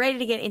 We are ready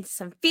to get into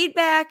some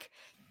feedback.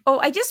 Oh,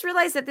 I just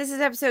realized that this is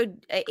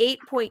episode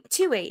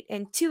 8.28,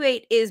 and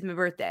 28 is my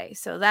birthday,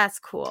 so that's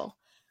cool.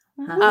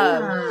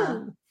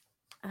 I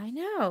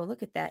know.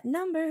 Look at that.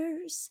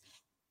 Numbers.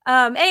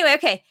 Anyway,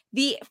 okay.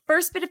 The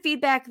first bit of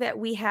feedback that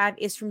we have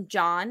is from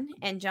John,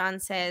 and John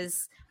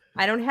says,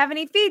 I don't have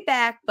any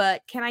feedback,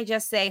 but can I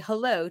just say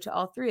hello to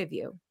all three of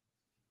you?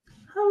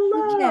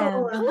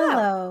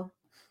 Hello.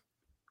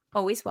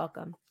 Always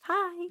welcome.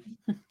 Hi.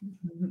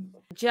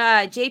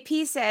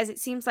 JP says it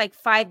seems like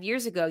 5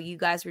 years ago you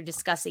guys were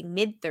discussing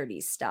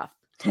mid-30s stuff.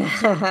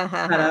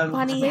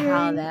 Funny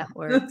how that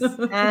works.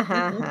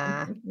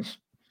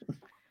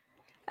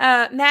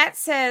 Matt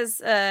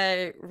says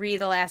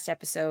read the last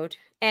episode.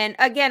 And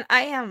again,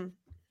 I am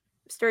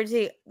starting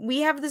to we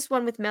have this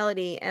one with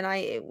Melody, and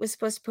I was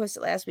supposed to post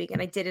it last week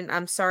and I didn't.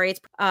 I'm sorry.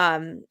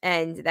 And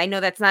I know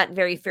that's not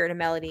very fair to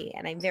Melody,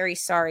 and I'm very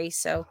sorry.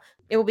 So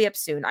it will be up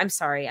soon. I'm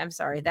sorry.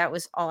 That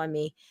was all on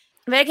me.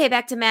 But okay,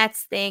 back to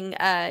Matt's thing.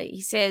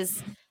 He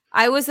says,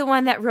 I was the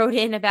one that wrote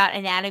in about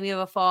Anatomy of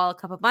a Fall a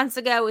couple months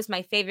ago. It was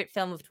my favorite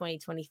film of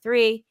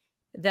 2023.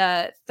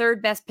 The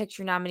third Best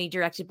Picture nominee,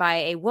 directed by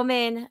a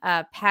woman.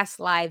 Past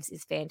Lives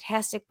is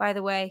fantastic, by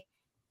the way.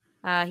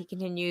 He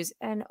continues,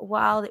 and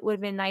while it would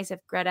have been nice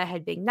if Greta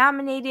had been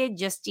nominated,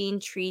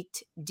 Justine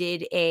Treat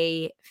did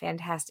a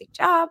fantastic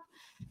job.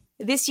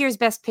 This year's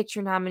Best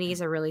Picture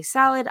nominees are really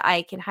solid.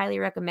 I can highly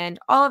recommend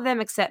all of them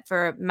except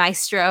for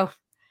Maestro.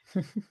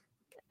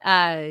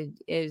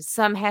 Is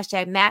some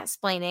hashtag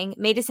Mattsplaining.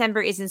 May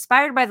December is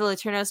inspired by the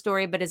Letourneau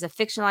story, but is a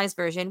fictionalized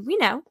version. We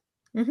know.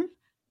 Mm-hmm.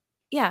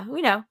 Yeah,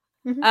 we know.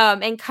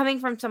 Mm-hmm. And coming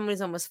from someone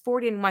who's almost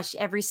 40 and watched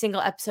every single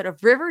episode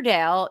of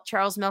Riverdale,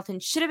 Charles Melton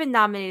should have been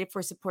nominated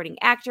for supporting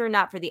actor,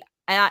 not for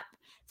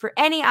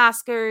any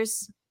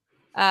Oscars.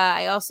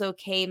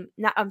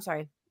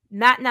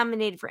 Not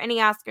nominated for any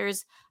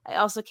Oscars. I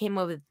also came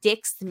up with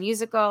Dix the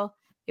musical.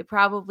 They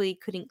probably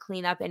couldn't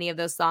clean up any of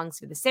those songs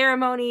for the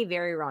ceremony.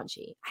 Very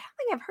raunchy. I don't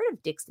think I've heard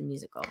of Dix the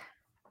musical.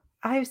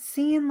 I've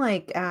seen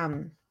like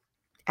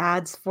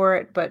ads for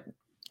it, but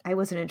I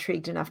wasn't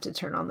intrigued enough to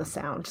turn on the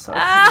sound, so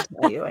I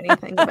couldn't tell you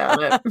anything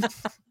about it.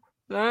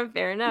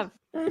 Fair enough.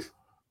 Let's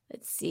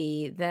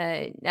see.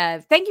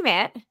 Thank you,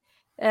 Matt.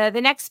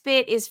 The next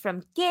bit is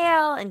from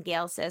Gail, and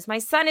Gail says, my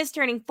son is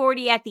turning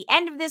 40 at the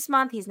end of this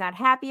month. He's not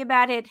happy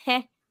about it.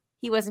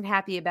 He wasn't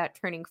happy about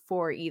turning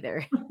 4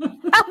 either.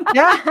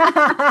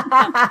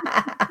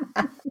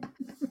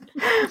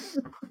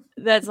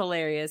 That's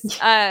hilarious.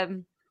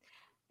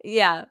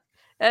 Yeah.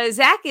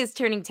 Zach is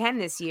turning 10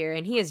 this year,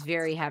 and he is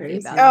very happy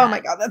about that. Oh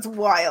my God, that's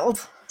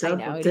wild. I know.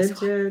 Double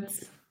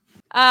digits.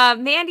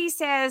 Mandy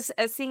says,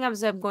 seeing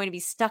as I'm going to be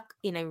stuck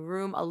in a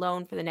room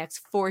alone for the next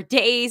 4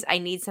 days, I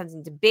need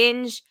something to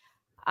binge.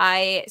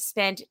 I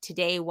spent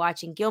today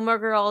watching Gilmore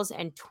Girls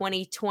and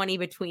 2020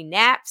 between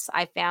naps.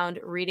 I found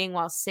reading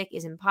while sick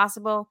is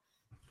impossible.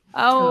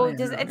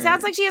 It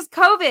sounds like she has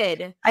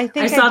COVID. I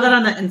saw that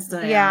on the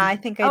Insta. Yeah, I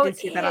think I did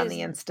see that on the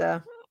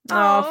Insta.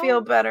 Oh,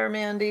 feel better,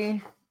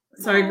 Mandy.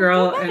 Sorry,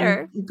 girl,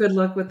 and good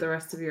luck with the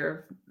rest of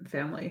your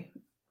family.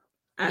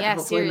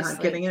 Hopefully seriously.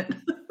 Not getting it.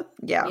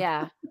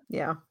 Yeah.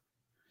 Didn't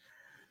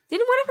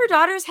one of her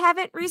daughters have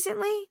it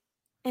recently?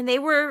 And they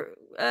were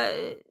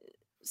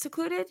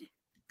secluded?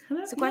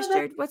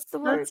 Sequestered? What's the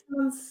word?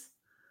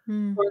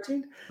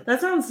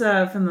 That sounds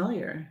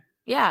familiar.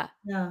 Yeah.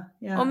 Yeah.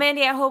 Well,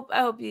 Mandy, I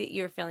hope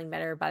you're feeling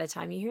better by the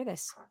time you hear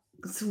this.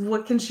 So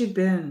what can she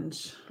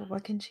binge?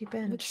 What can she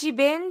binge? Did she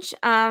binge?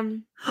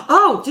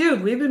 Oh,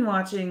 dude, we've been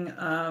watching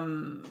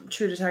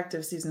True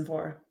Detective season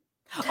 4.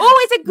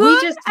 Oh, is it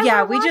good?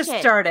 We just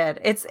started.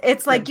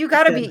 It's like you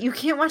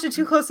can't watch it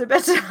too close to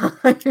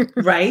bedtime.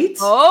 Right?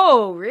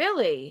 Oh,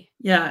 really?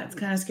 Yeah, it's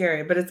kind of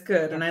scary, but it's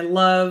good. And I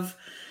love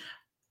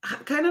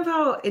kind of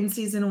how in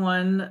season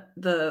 1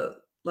 the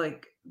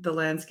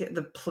landscape,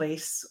 the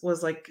place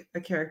was like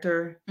a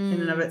character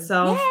in and of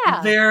itself.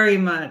 Yeah. Very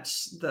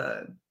much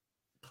the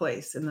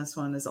place in this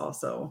one is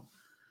also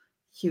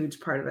a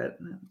huge part of it.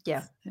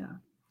 Yeah.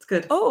 It's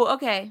good. Oh,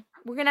 okay.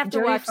 We're gonna have to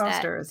watch that. Jodie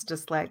Foster is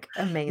just like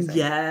amazing.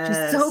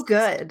 Yes. She's so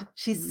good.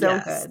 She's so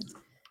good.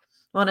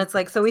 Well, and it's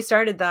like, so we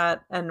started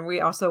that, and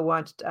we also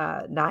watched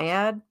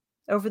Naiad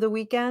over the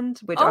weekend.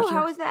 Which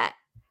how was that?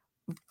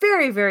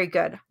 Very, very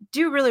good.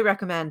 Do really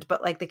recommend,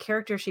 but like the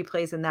character she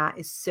plays in that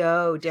is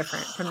so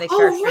different from the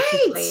character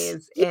she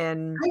plays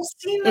in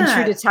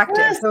True Detective.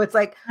 Yes. So it's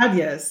like,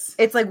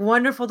 it's like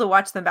wonderful to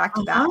watch them back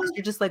to back.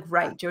 You're just like,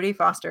 right, Jodie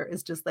Foster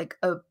is just like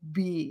a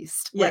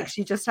beast. Like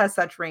she just has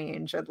such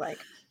range and like.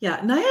 Yeah,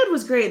 Naiad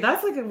was great.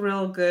 That's like a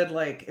real good,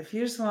 like, if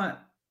you just want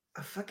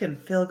a fucking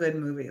feel good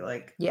movie,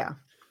 like. Yeah,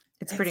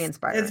 it's pretty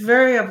inspiring. It's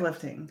very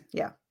uplifting.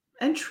 Yeah.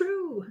 And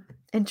true.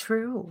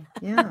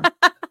 Yeah.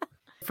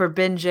 For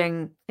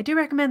binging, I do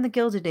recommend The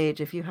Gilded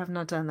Age if you have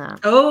not done that.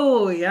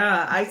 Oh,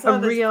 yeah. I saw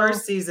this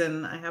first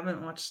season. I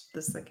haven't watched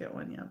the second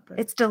one yet. But...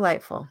 It's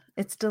delightful.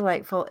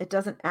 It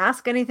doesn't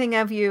ask anything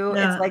of you.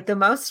 Yeah. It's like the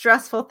most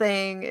stressful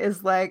thing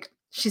is like,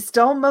 she's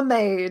still my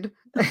maid.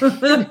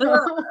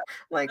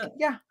 Like,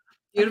 yeah.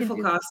 Beautiful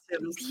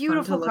costumes.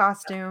 Beautiful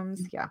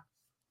costumes. Yeah.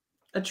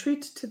 A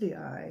treat to the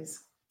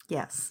eyes.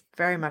 Yes,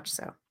 very much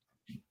so.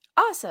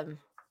 Awesome.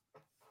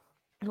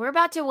 We're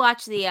about to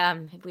watch the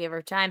if we have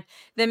our time,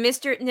 the new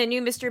Mr. and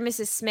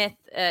Mrs. Smith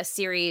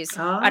series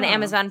on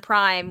Amazon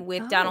Prime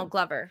with Donald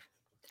Glover.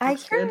 I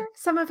hear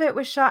some of it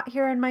was shot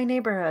here in my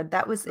neighborhood.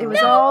 It was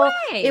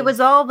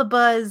all the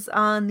buzz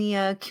on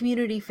the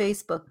community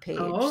Facebook page.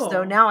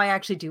 So now I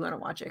actually do want to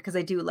watch it because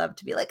I do love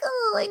to be like,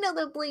 oh, I know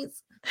the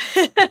place.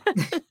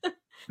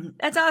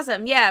 That's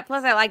awesome. Yeah.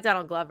 Plus, I like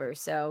Donald Glover,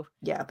 so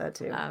yeah, that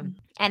too,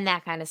 and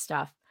that kind of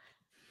stuff.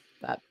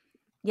 But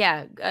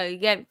yeah,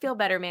 feel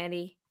better,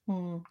 Mandy.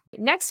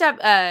 Next up,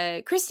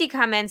 Christy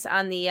comments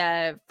on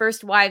the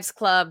First Wives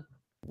Club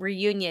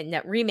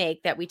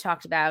remake that we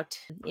talked about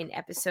in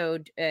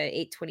episode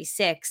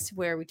 826,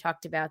 where we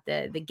talked about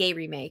the gay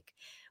remake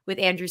with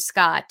Andrew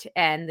Scott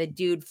and the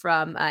dude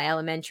from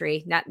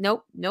Elementary.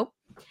 Nope.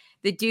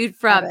 The dude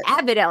from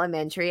Abbott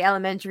Elementary.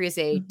 Elementary is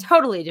a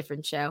totally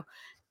different show.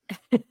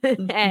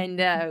 And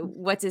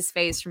what's his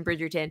face from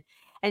Bridgerton.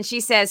 And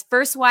she says,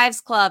 First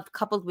Wives Club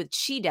coupled with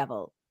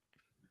She-Devil.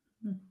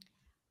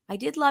 I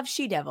did love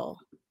She-Devil.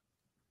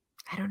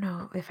 I don't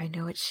know if I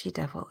know what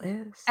She-Devil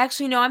is.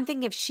 Actually, no, I'm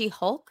thinking of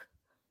She-Hulk.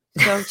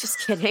 So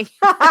just kidding.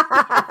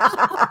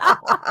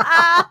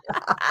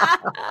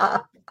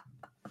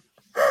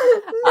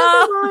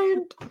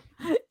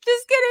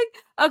 Just kidding.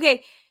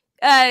 Okay.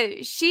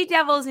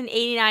 She-Devil is an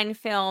 89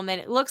 film, and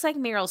it looks like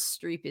Meryl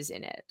Streep is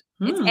in it.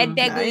 It's Ed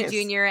Begley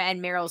Jr.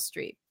 and Meryl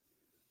Streep.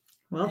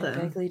 Well Ed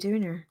then. Begley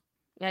Jr.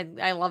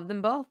 I love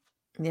them both.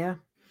 Yeah.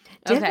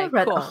 I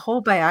read a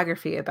whole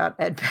biography about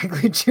Ed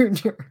Begley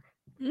Jr.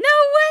 No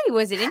way.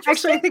 Was it interesting?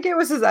 Actually, I think it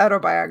was his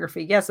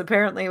autobiography. Yes,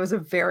 apparently it was a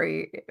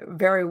very,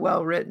 very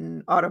well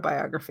written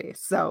autobiography.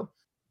 So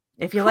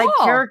if you like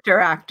character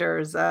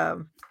actors, I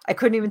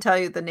couldn't even tell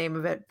you the name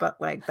of it, but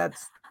like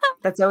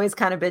that's always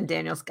kind of been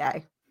Daniel's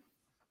guy.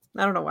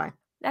 I don't know why.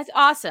 That's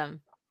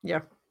awesome.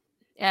 Yeah.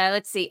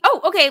 Let's see.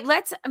 Oh, okay.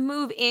 Let's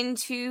move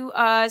into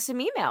some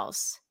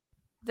emails.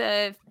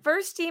 The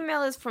first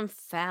email is from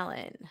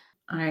Fallon.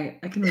 All right,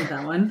 I can read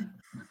that one.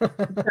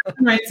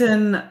 Writes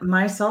in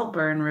my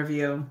Saltburn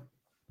review.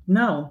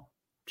 No,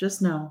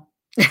 just no.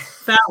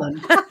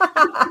 Fallon.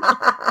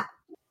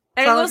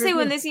 And I will say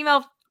when this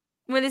email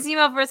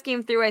first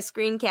came through, I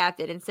screen capped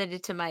it and sent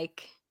it to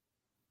Mike.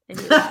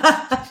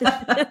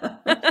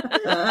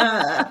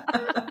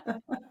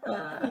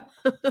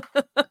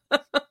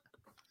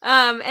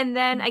 And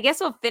then I guess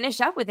we'll finish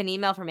up with an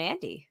email from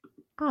Andy.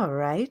 All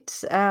right.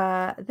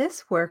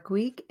 This work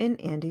week in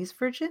Andy's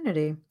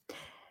virginity.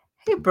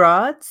 Hey,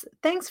 broads.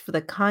 Thanks for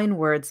the kind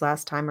words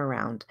last time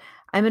around.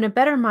 I'm in a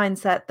better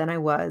mindset than I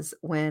was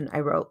when I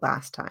wrote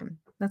last time.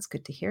 That's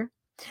good to hear.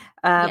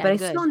 But I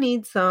still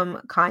need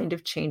some kind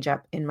of change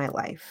up in my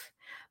life.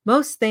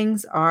 Most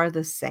things are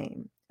the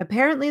same.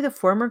 Apparently, the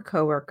former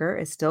coworker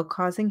is still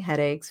causing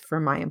headaches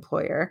for my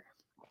employer.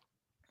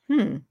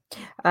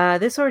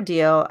 This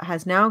ordeal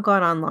has now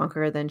gone on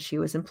longer than she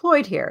was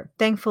employed here.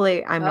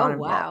 Thankfully, I'm not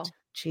involved. Wow.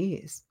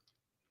 Jeez.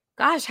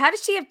 Gosh, how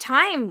does she have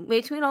time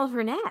between all of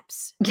her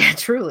naps? Yeah,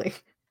 truly.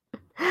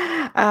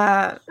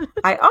 I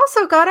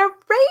also got a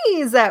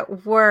raise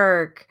at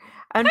work.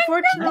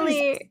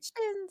 Unfortunately,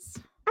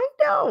 I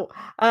know.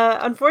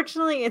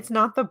 Unfortunately, it's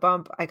not the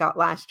bump I got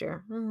last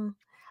year.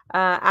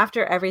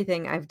 After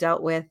everything I've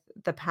dealt with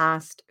the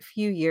past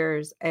few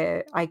years,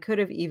 I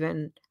couldn't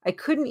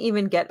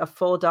even get a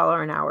full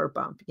 $1 an hour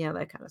bump. Yeah,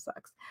 that kind of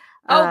sucks.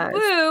 Oh,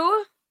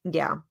 boo.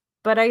 Yeah.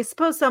 But I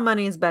suppose some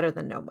money is better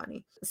than no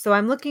money. So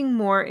I'm looking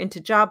more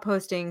into job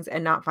postings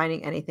and not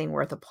finding anything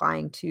worth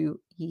applying to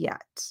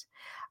yet.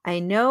 I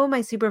know my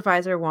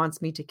supervisor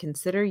wants me to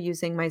consider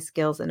using my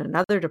skills in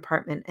another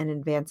department and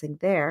advancing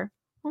there.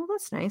 Well,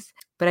 that's nice.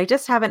 But I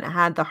just haven't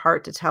had the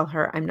heart to tell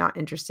her I'm not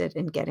interested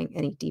in getting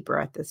any deeper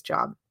at this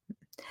job.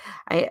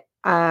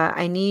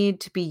 I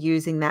need to be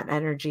using that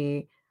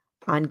energy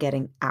on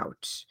getting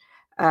out.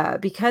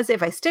 Because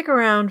if I stick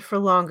around for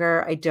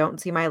longer, I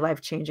don't see my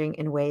life changing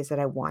in ways that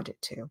I want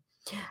it to.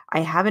 I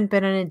haven't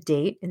been on a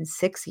date in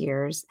 6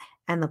 years,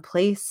 and the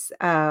place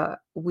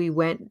we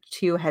went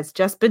to has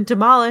just been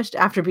demolished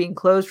after being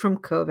closed from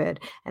COVID.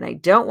 And I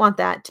don't want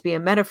that to be a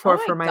metaphor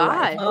for my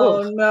life.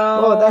 Oh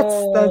no!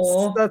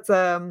 Oh,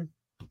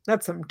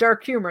 that's some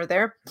dark humor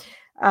there.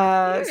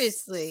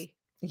 Seriously.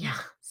 Yeah.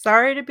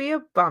 Sorry to be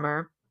a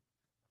bummer.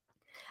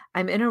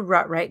 I'm in a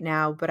rut right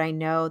now, but I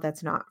know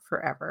that's not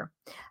forever.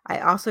 I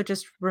also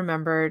just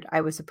remembered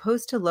I was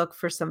supposed to look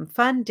for some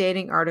fun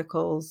dating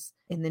articles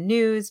in the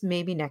news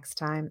maybe next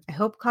time. I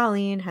hope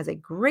Colleen has a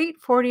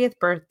great 40th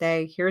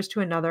birthday. Here's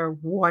to another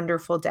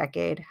wonderful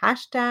decade.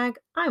 Hashtag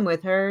I'm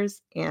with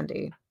hers,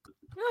 Andy.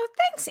 Oh,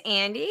 thanks,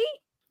 Andy.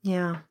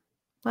 Yeah.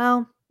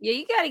 Well. Yeah,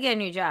 you got to get a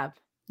new job.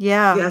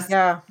 Yeah. Yes.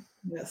 Yeah.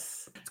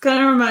 Yes. It's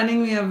kind of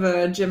reminding me of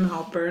Jim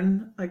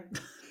Halpern. Like.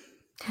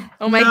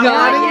 Oh my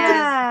God!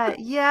 Yeah.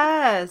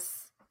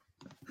 Yes.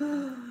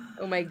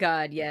 Oh my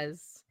God!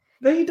 Yes.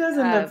 But he does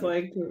end up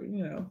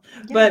Yeah.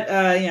 But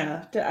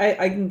yeah,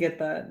 I can get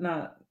that.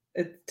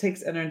 It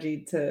takes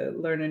energy to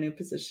learn a new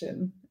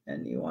position,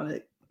 and you want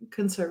to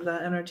conserve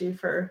that energy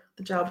for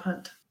the job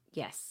hunt.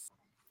 Yes.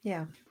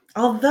 Yeah.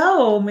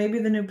 Although maybe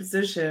the new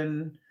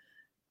position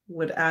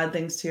would add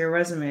things to your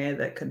resume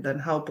that could then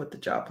help with the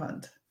job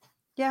hunt.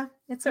 Yeah,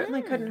 it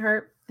certainly couldn't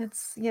hurt.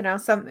 It's,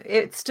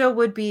 it still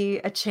would be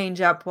a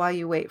change up while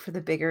you wait for the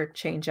bigger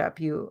change up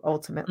you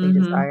ultimately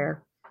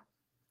desire.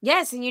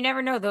 Yes, and you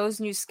never know, those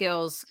new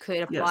skills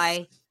could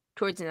apply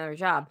towards another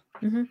job.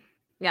 Mm-hmm.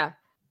 Yeah.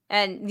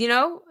 And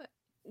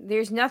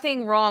there's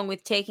nothing wrong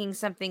with taking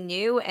something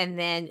new and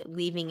then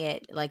leaving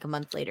it like a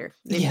month later.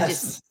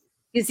 Because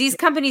these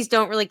companies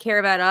don't really care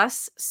about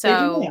us.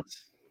 So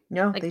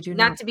no, they do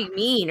not to be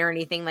mean or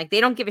anything. Like, they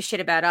don't give a shit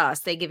about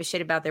us. They give a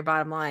shit about their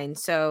bottom line.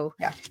 So,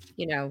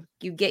 you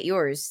get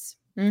yours.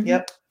 Mm-hmm.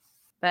 Yep.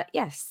 But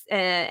yes,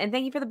 and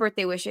thank you for the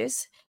birthday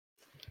wishes.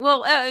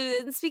 Well,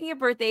 speaking of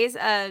birthdays,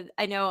 I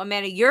know,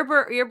 Amanda, your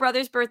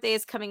brother's birthday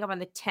is coming up on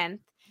the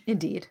 10th.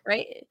 Indeed.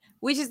 Right?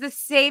 Which is the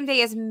same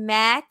day as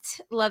Matt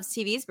Loves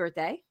TV's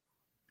birthday.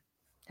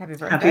 Happy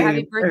birthday.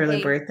 Happy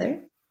early birthday.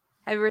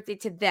 Happy birthday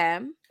to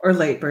them. Or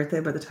late birthday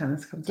by the time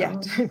this comes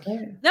out.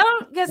 No,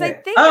 because I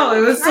think... Oh,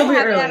 it would still be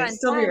early.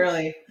 Still be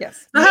early.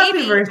 Yes. Maybe.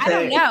 Happy birthday. I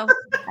don't know.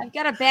 I've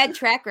got a bad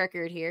track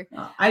record here.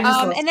 I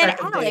just and then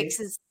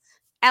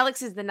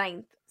Alex is the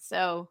 9th.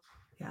 So,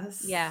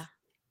 yes. Yeah.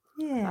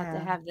 About to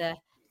have the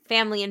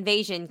family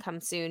invasion come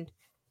soon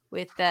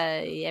with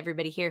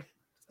everybody here.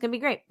 It's going to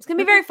be great. It's going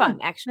to be very fun,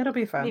 actually. It'll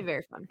be fun. It'll be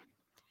very fun.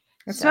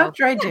 It's not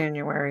dry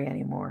January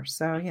anymore,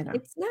 so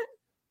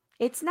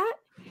It's not.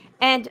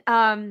 And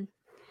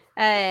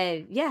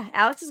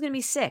Alex is gonna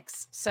be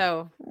 6.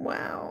 So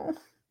wow.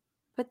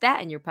 Put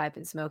that in your pipe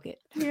and smoke it.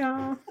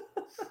 Yeah.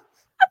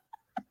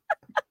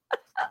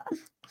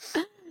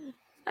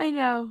 I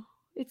know.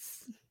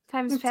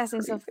 Time's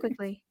passing so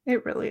quickly.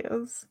 It really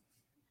is.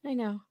 I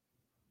know.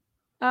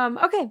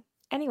 Okay.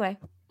 Anyway,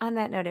 on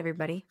that note,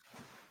 everybody.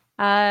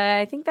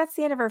 I think that's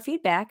the end of our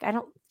feedback. I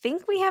don't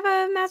think we have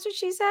a That's What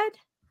She Said.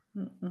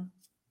 Mm-mm.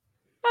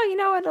 Oh, you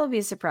know what? It'll be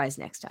a surprise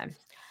next time.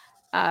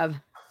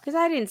 Because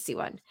I didn't see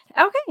one.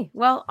 Okay.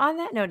 Well, on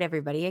that note,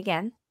 everybody,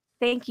 again,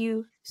 thank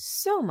you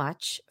so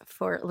much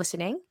for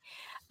listening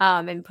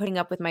and putting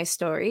up with my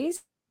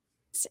stories.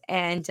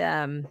 And,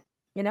 the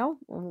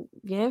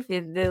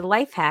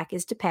life hack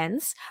is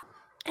depends.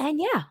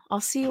 And yeah,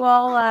 I'll see you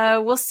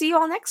all. We'll see you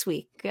all next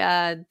week.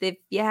 If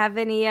you have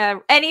any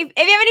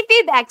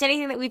feedback to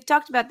anything that we've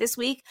talked about this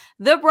week,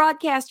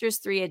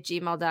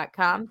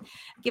 thebroadcasters3@gmail.com.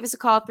 Give us a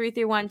call,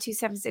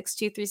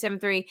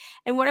 331-276-2373.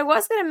 And what I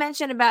was going to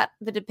mention about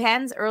the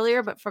depends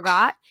earlier, but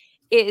forgot,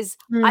 is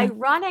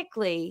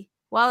ironically,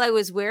 while I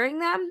was wearing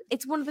them,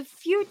 it's one of the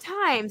few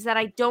times that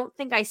I don't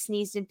think I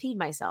sneezed and peed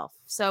myself.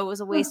 So it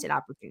was a wasted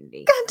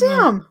opportunity. God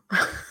damn.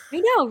 I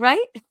know,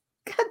 right?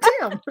 God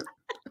damn.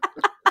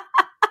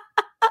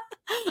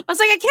 I was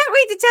like, I can't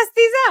wait to test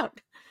these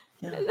out.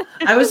 Yeah.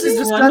 I was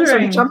just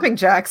wondering, some jumping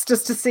jacks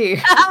just to see.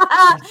 Give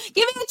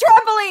me the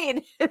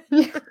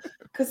trampoline.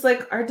 Because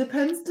are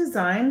depends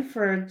designed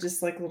for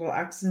just little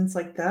accidents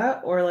like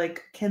that, or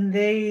can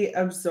they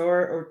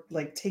absorb or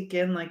take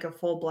in a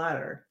full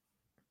bladder?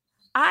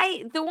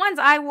 The ones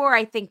I wore,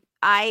 I think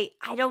I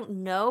don't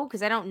know,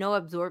 because I don't know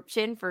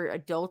absorption for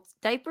adult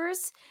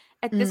diapers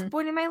at this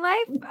point in my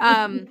life.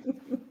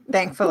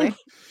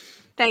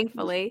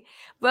 Thankfully.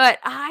 But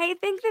I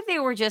think that they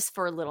were just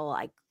for little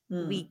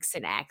leaks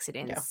and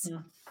accidents. Yeah.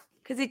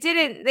 Because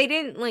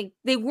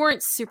they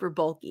weren't super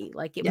bulky.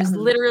 Like it was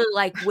literally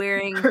like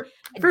wearing a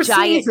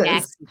giant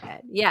maxi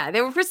bed. Yeah,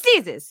 they were for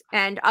sneezes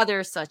and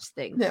other such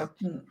things. Yeah.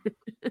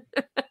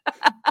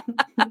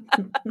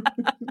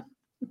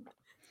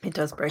 It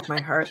does break my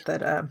heart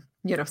that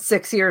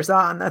 6 years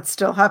on, that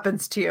still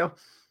happens to you.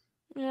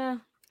 Yeah.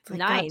 Like,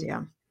 9.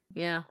 goddamn.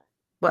 Yeah.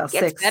 Well, it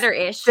gets 6.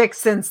 better-ish. 6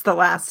 since the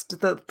last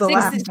the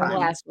last since time. The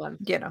last one.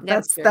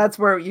 That's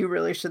where you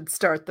really should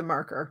start the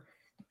marker.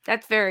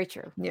 That's very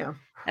true. Yeah.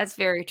 That's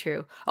very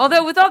true.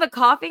 Although with all the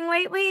coughing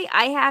lately,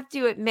 I have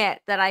to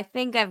admit that I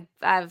think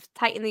I've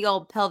tightened the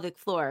old pelvic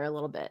floor a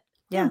little bit.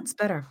 Yeah, it's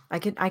better. I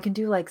can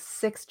do like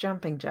 6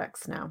 jumping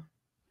jacks now.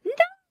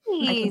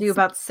 Nice. I can do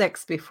about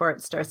 6 before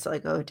it starts to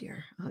like, oh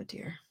dear.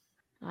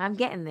 I'm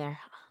getting there.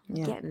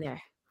 Yeah. Getting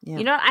there. Yeah.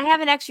 You know what? I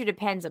have an extra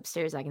Depends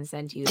upstairs I can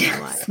send to you if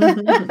you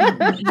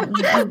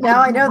want.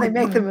 Now I know they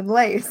make them in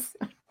lace.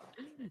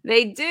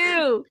 They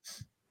do.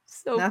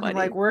 So Nothing funny.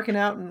 like working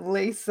out in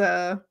lace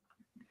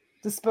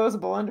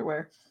disposable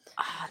underwear.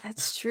 Oh,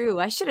 that's true.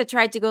 I should have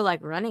tried to go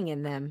like running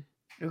in them.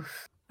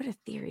 Oof. What a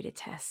theory to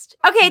test.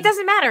 Okay, it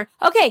doesn't matter.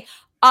 Okay.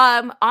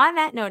 On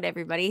that note,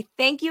 everybody,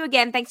 thank you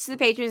again. Thanks to the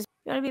patrons. If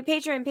you want to be a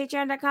patron,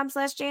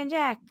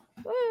 patreon.com/JayandJack.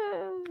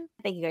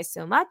 Thank you guys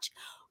so much.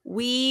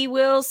 We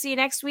will see you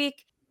next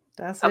week.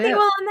 That's okay, it.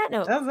 well, on that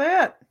note. That's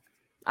it.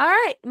 All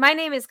right. My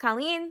name is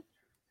Colleen.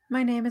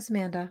 My name is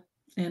Amanda.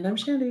 And I'm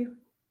Shandy.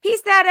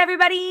 Peace out,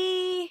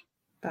 everybody.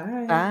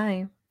 Bye.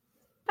 Bye.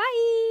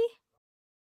 Bye.